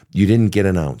music, you didn't get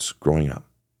an ounce growing up.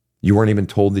 You weren't even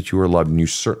told that you were loved, and you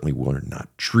certainly were not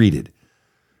treated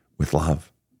with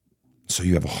love. So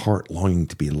you have a heart longing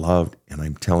to be loved, and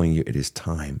I'm telling you, it is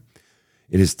time.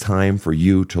 It is time for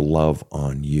you to love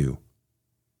on you.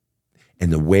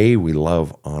 And the way we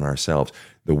love on ourselves,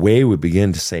 the way we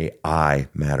begin to say, I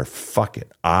matter, fuck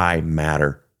it, I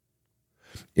matter,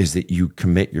 is that you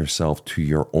commit yourself to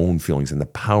your own feelings and the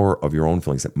power of your own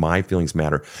feelings, that my feelings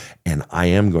matter, and I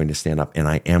am going to stand up and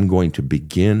I am going to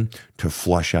begin to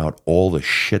flush out all the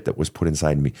shit that was put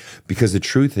inside me. Because the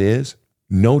truth is,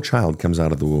 no child comes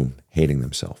out of the womb hating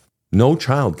themselves. No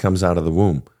child comes out of the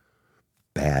womb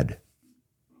bad.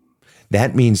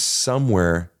 That means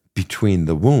somewhere between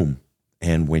the womb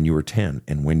and when you were 10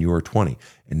 and when you were 20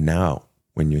 and now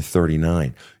when you're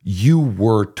 39, you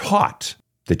were taught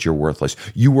that you're worthless.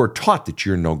 You were taught that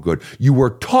you're no good. You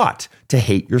were taught to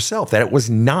hate yourself, that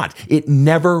it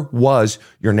never was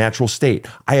your natural state.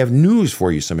 I have news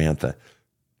for you, Samantha.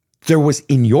 There was,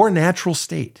 in your natural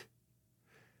state,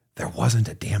 there wasn't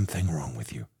a damn thing wrong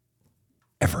with you.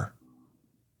 Ever.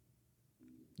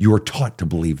 You were taught to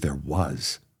believe there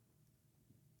was.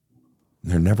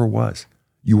 There never was.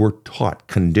 You were taught,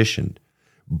 conditioned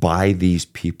by these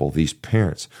people, these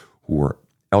parents who were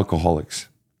alcoholics,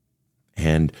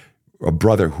 and a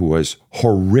brother who was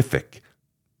horrific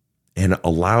and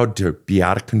allowed to be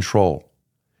out of control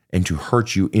and to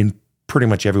hurt you in pretty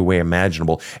much every way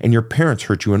imaginable. And your parents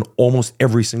hurt you in almost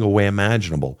every single way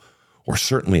imaginable, or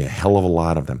certainly a hell of a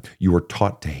lot of them. You were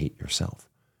taught to hate yourself.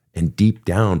 And deep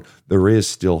down, there is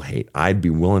still hate. I'd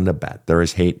be willing to bet there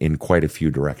is hate in quite a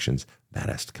few directions. That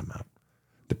has to come out.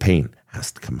 The pain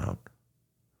has to come out.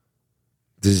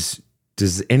 Does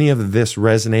any of this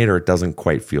resonate, or it doesn't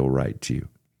quite feel right to you?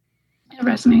 It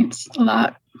resonates a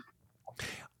lot.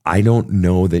 I don't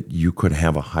know that you could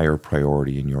have a higher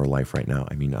priority in your life right now.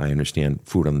 I mean, I understand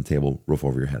food on the table, roof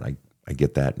over your head. I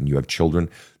get that. And you have children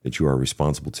that you are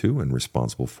responsible to and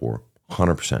responsible for.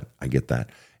 100%. I get that.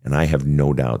 And I have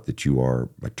no doubt that you are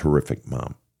a terrific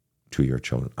mom to your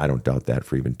children. I don't doubt that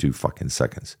for even 2 fucking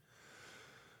seconds.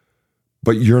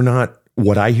 But you're not,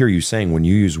 what I hear you saying when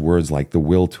you use words like the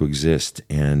will to exist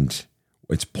and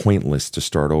it's pointless to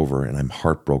start over and I'm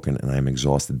heartbroken and I'm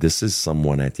exhausted. This is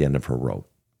someone at the end of her rope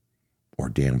or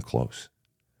damn close.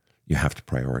 You have to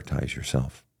prioritize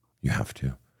yourself. You have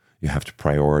to. You have to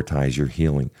prioritize your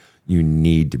healing. You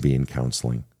need to be in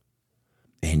counseling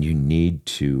and you need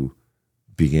to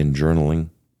begin journaling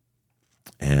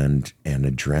and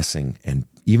addressing, and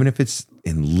even if it's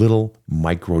in little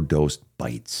micro-dosed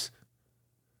bites,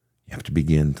 you have to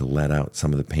begin to let out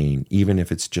some of the pain, even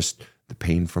if it's just the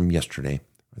pain from yesterday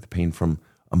or the pain from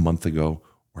a month ago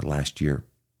or last year.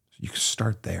 You can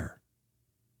start there.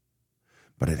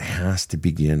 But it has to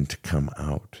begin to come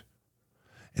out.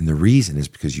 And the reason is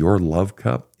because your love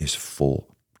cup is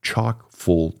full, chock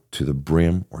full to the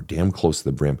brim or damn close to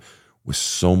the brim with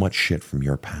so much shit from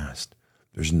your past.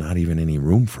 There's not even any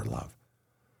room for love.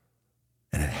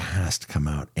 And it has to come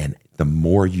out. And the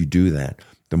more you do that,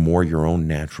 the more your own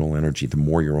natural energy, the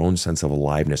more your own sense of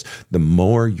aliveness, the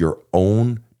more your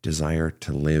own desire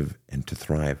to live and to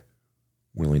thrive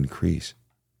will increase.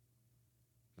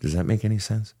 Does that make any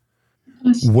sense?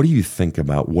 Yes. What do you think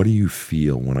about, what do you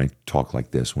feel when I talk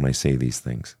like this, when I say these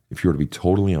things? If you were to be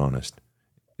totally honest,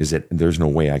 is it, there's no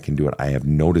way I can do it, I have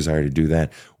no desire to do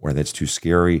that, or that's too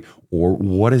scary, or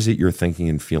what is it you're thinking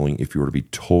and feeling if you were to be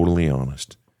totally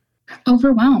honest?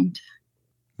 Overwhelmed.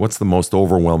 What's the most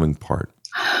overwhelming part?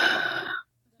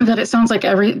 That it sounds like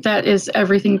that is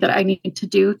everything that I need to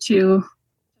do to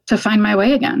find my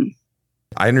way again.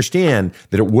 I understand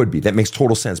that it would be. That makes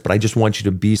total sense, but I just want you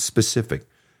to be specific.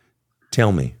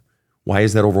 Tell me, why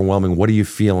is that overwhelming? What are you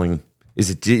feeling?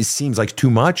 It seems like too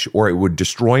much, or it would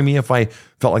destroy me if I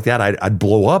felt like that? I'd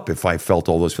blow up if I felt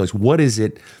all those feelings. What is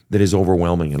it that is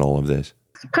overwhelming in all of this?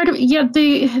 Part of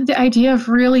the idea of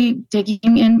really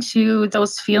digging into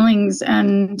those feelings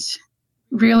and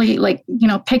really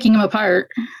picking them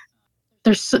apart.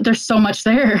 There's so much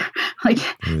there. Like,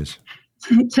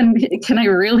 can I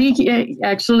really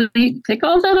actually pick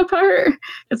all that apart?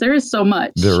 Because there is so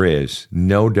much. There is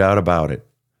no doubt about it.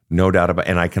 No doubt about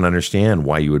it. And I can understand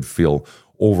why you would feel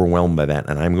overwhelmed by that.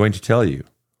 And I'm going to tell you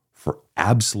for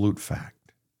absolute fact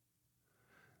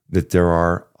that there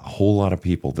are a whole lot of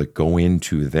people that go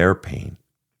into their pain,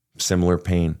 similar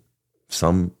pain,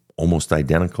 some almost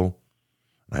identical.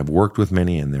 I've worked with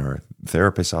many, and there are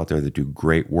therapists out there that do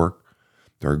great work.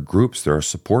 There are groups, there are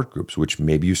support groups, which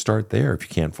maybe you start there if you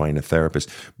can't find a therapist.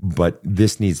 But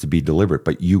this needs to be deliberate.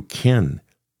 But you can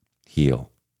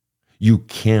heal. You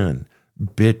can,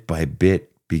 bit by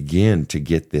bit, begin to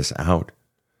get this out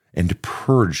and to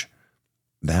purge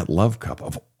that love cup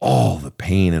of all the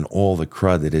pain and all the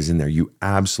crud that is in there. You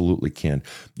absolutely can.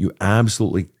 You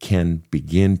absolutely can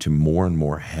begin to more and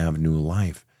more have new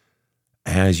life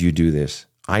as you do this.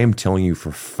 I am telling you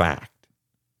for fact,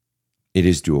 it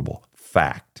is doable.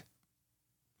 Fact.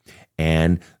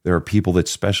 And there are people that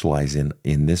specialize in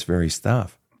this very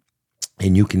stuff.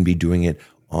 And you can be doing it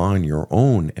on your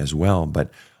own as well.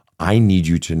 But I need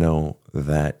you to know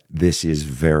that this is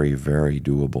very, very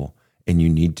doable. And you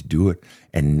need to do it.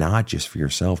 And not just for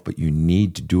yourself, but you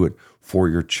need to do it for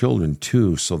your children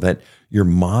too, so that you're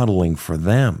modeling for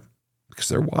them, because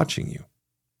they're watching you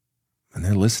and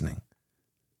they're listening.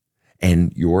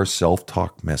 And your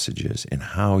self-talk messages and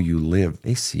how you live,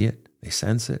 they see it, they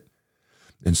sense it.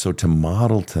 And so to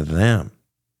model to them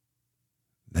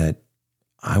that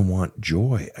I want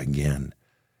joy again,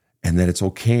 and that it's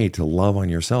okay to love on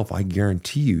yourself. I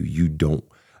guarantee you don't.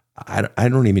 I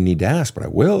don't even need to ask, but I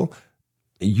will.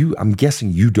 I'm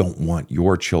guessing you don't want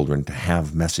your children to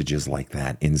have messages like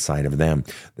that inside of them.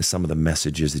 Some of the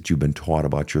messages that you've been taught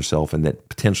about yourself and that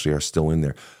potentially are still in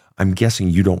there. I'm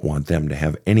guessing you don't want them to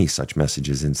have any such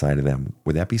messages inside of them.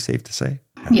 Would that be safe to say?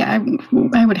 Yeah,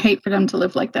 I would hate for them to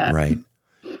live like that. Right.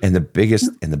 And the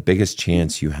biggest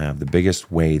chance you have, the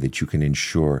biggest way that you can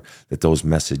ensure that those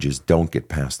messages don't get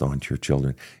passed on to your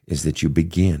children is that you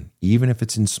begin, even if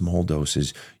it's in small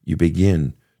doses, you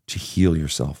begin to heal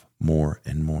yourself more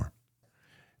and more.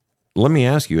 Let me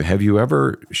ask you, have you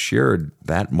ever shared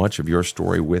that much of your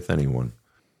story with anyone?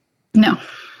 No.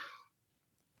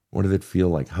 What did it feel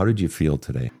like? How did you feel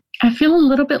today? I feel a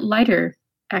little bit lighter,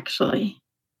 actually.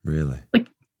 Really?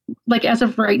 Like as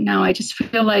of right now, I just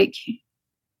feel like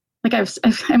I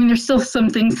mean, there's still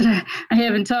some things that I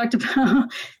haven't talked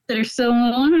about that are still,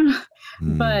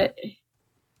 but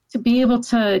to be able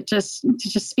to just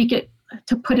speak it,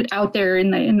 to put it out there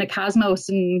in the cosmos,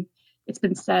 and it's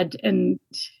been said, and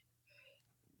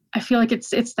I feel like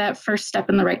it's that first step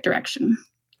in the right direction.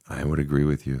 I would agree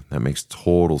with you. That makes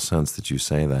total sense that you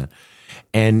say that.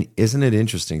 And isn't it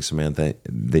interesting, Samantha,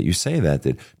 that you say that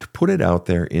to put it out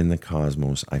there in the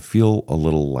cosmos, I feel a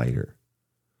little lighter.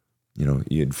 You know,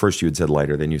 first you had said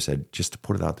lighter, then you said just to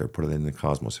put it out there, put it in the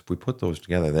cosmos. If we put those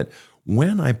together, that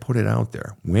when I put it out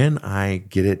there, when I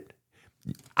get it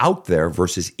out there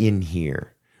versus in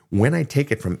here, when I take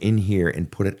it from in here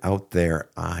and put it out there,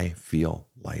 I feel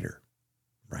lighter,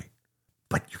 right?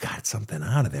 But you got something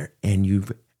out of there and you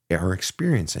are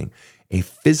experiencing a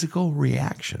physical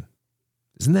reaction.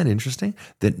 Isn't that interesting?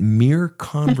 That mere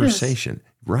conversation,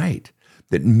 right?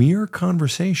 That mere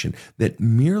conversation, that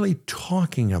merely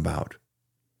talking about,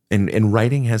 and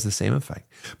writing has the same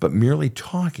effect, but merely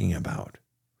talking about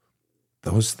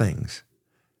those things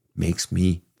makes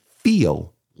me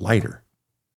feel lighter.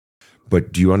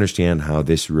 But do you understand how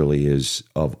this really is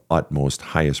of utmost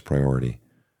highest priority?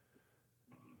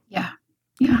 Yeah.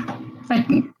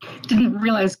 I didn't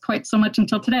realize quite so much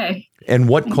until today. And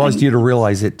what caused you to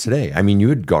realize it today? I mean, you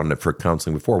had gone for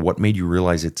counseling before. What made you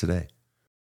realize it today?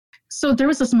 So there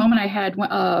was this moment I had,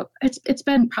 it's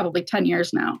been probably 10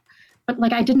 years now, but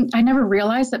I never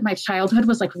realized that my childhood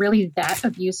was really that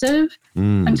abusive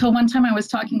until one time I was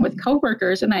talking with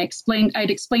coworkers and I'd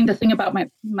explained the thing about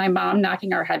my mom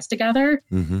knocking our heads together.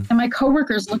 Mm-hmm. And my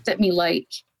coworkers looked at me like,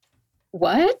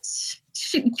 what?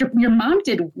 Your mom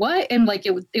did what? And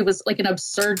it was like an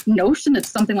absurd notion that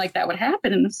something like that would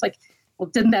happen. And it's like, well,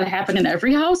 didn't that happen in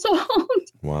every household?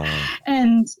 Wow.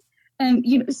 And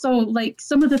And, so like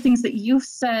some of the things that you've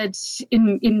said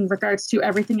in regards to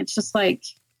everything, it's just like,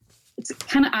 it's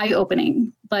kind of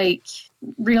eye-opening, like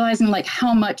realizing like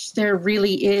how much there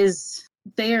really is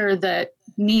there that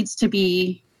needs to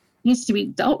be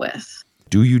dealt with.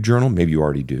 Do you journal? Maybe you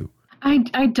already do.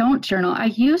 I don't journal. I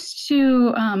used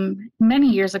to, many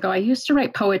years ago, I used to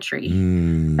write poetry.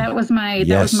 That was my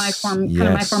form, kind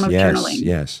of my form of journaling.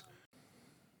 Yes.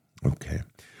 Okay.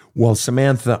 Well,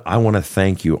 Samantha, I want to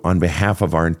thank you on behalf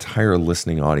of our entire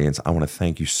listening audience. I want to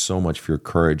thank you so much for your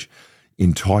courage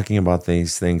in talking about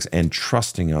these things and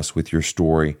trusting us with your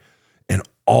story and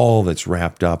all that's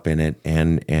wrapped up in it.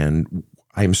 And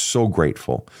I am so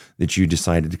grateful that you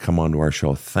decided to come onto our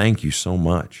show. Thank you so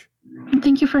much.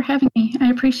 Thank you for having me. I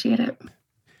appreciate it.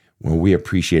 Well, we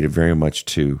appreciate it very much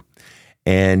too.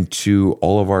 And to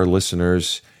all of our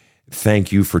listeners,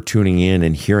 thank you for tuning in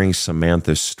and hearing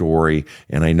Samantha's story.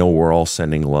 And I know we're all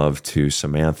sending love to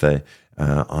Samantha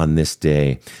on this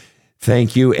day.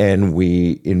 Thank you. And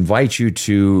we invite you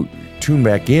to tune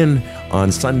back in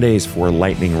on Sundays for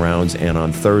lightning rounds and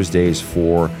on Thursdays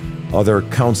for other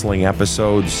counseling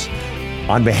episodes.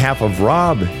 On behalf of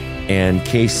Rob and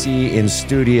KC in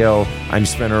studio, I'm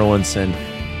Sven Erlandson.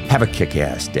 Have a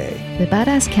kick-ass day. The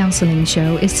Badass Counseling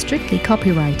Show is strictly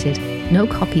copyrighted. No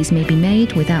copies may be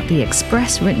made without the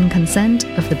express written consent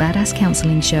of the Badass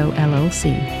Counseling Show,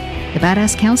 LLC. The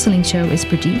Badass Counseling Show is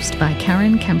produced by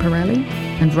Karen Camparelli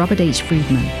and Robert H.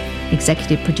 Friedman.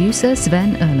 Executive producer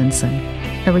Sven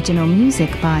Erlandson. Original music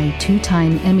by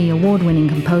two-time Emmy Award-winning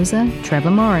composer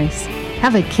Trevor Morris.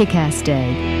 Have a kick-ass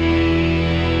day.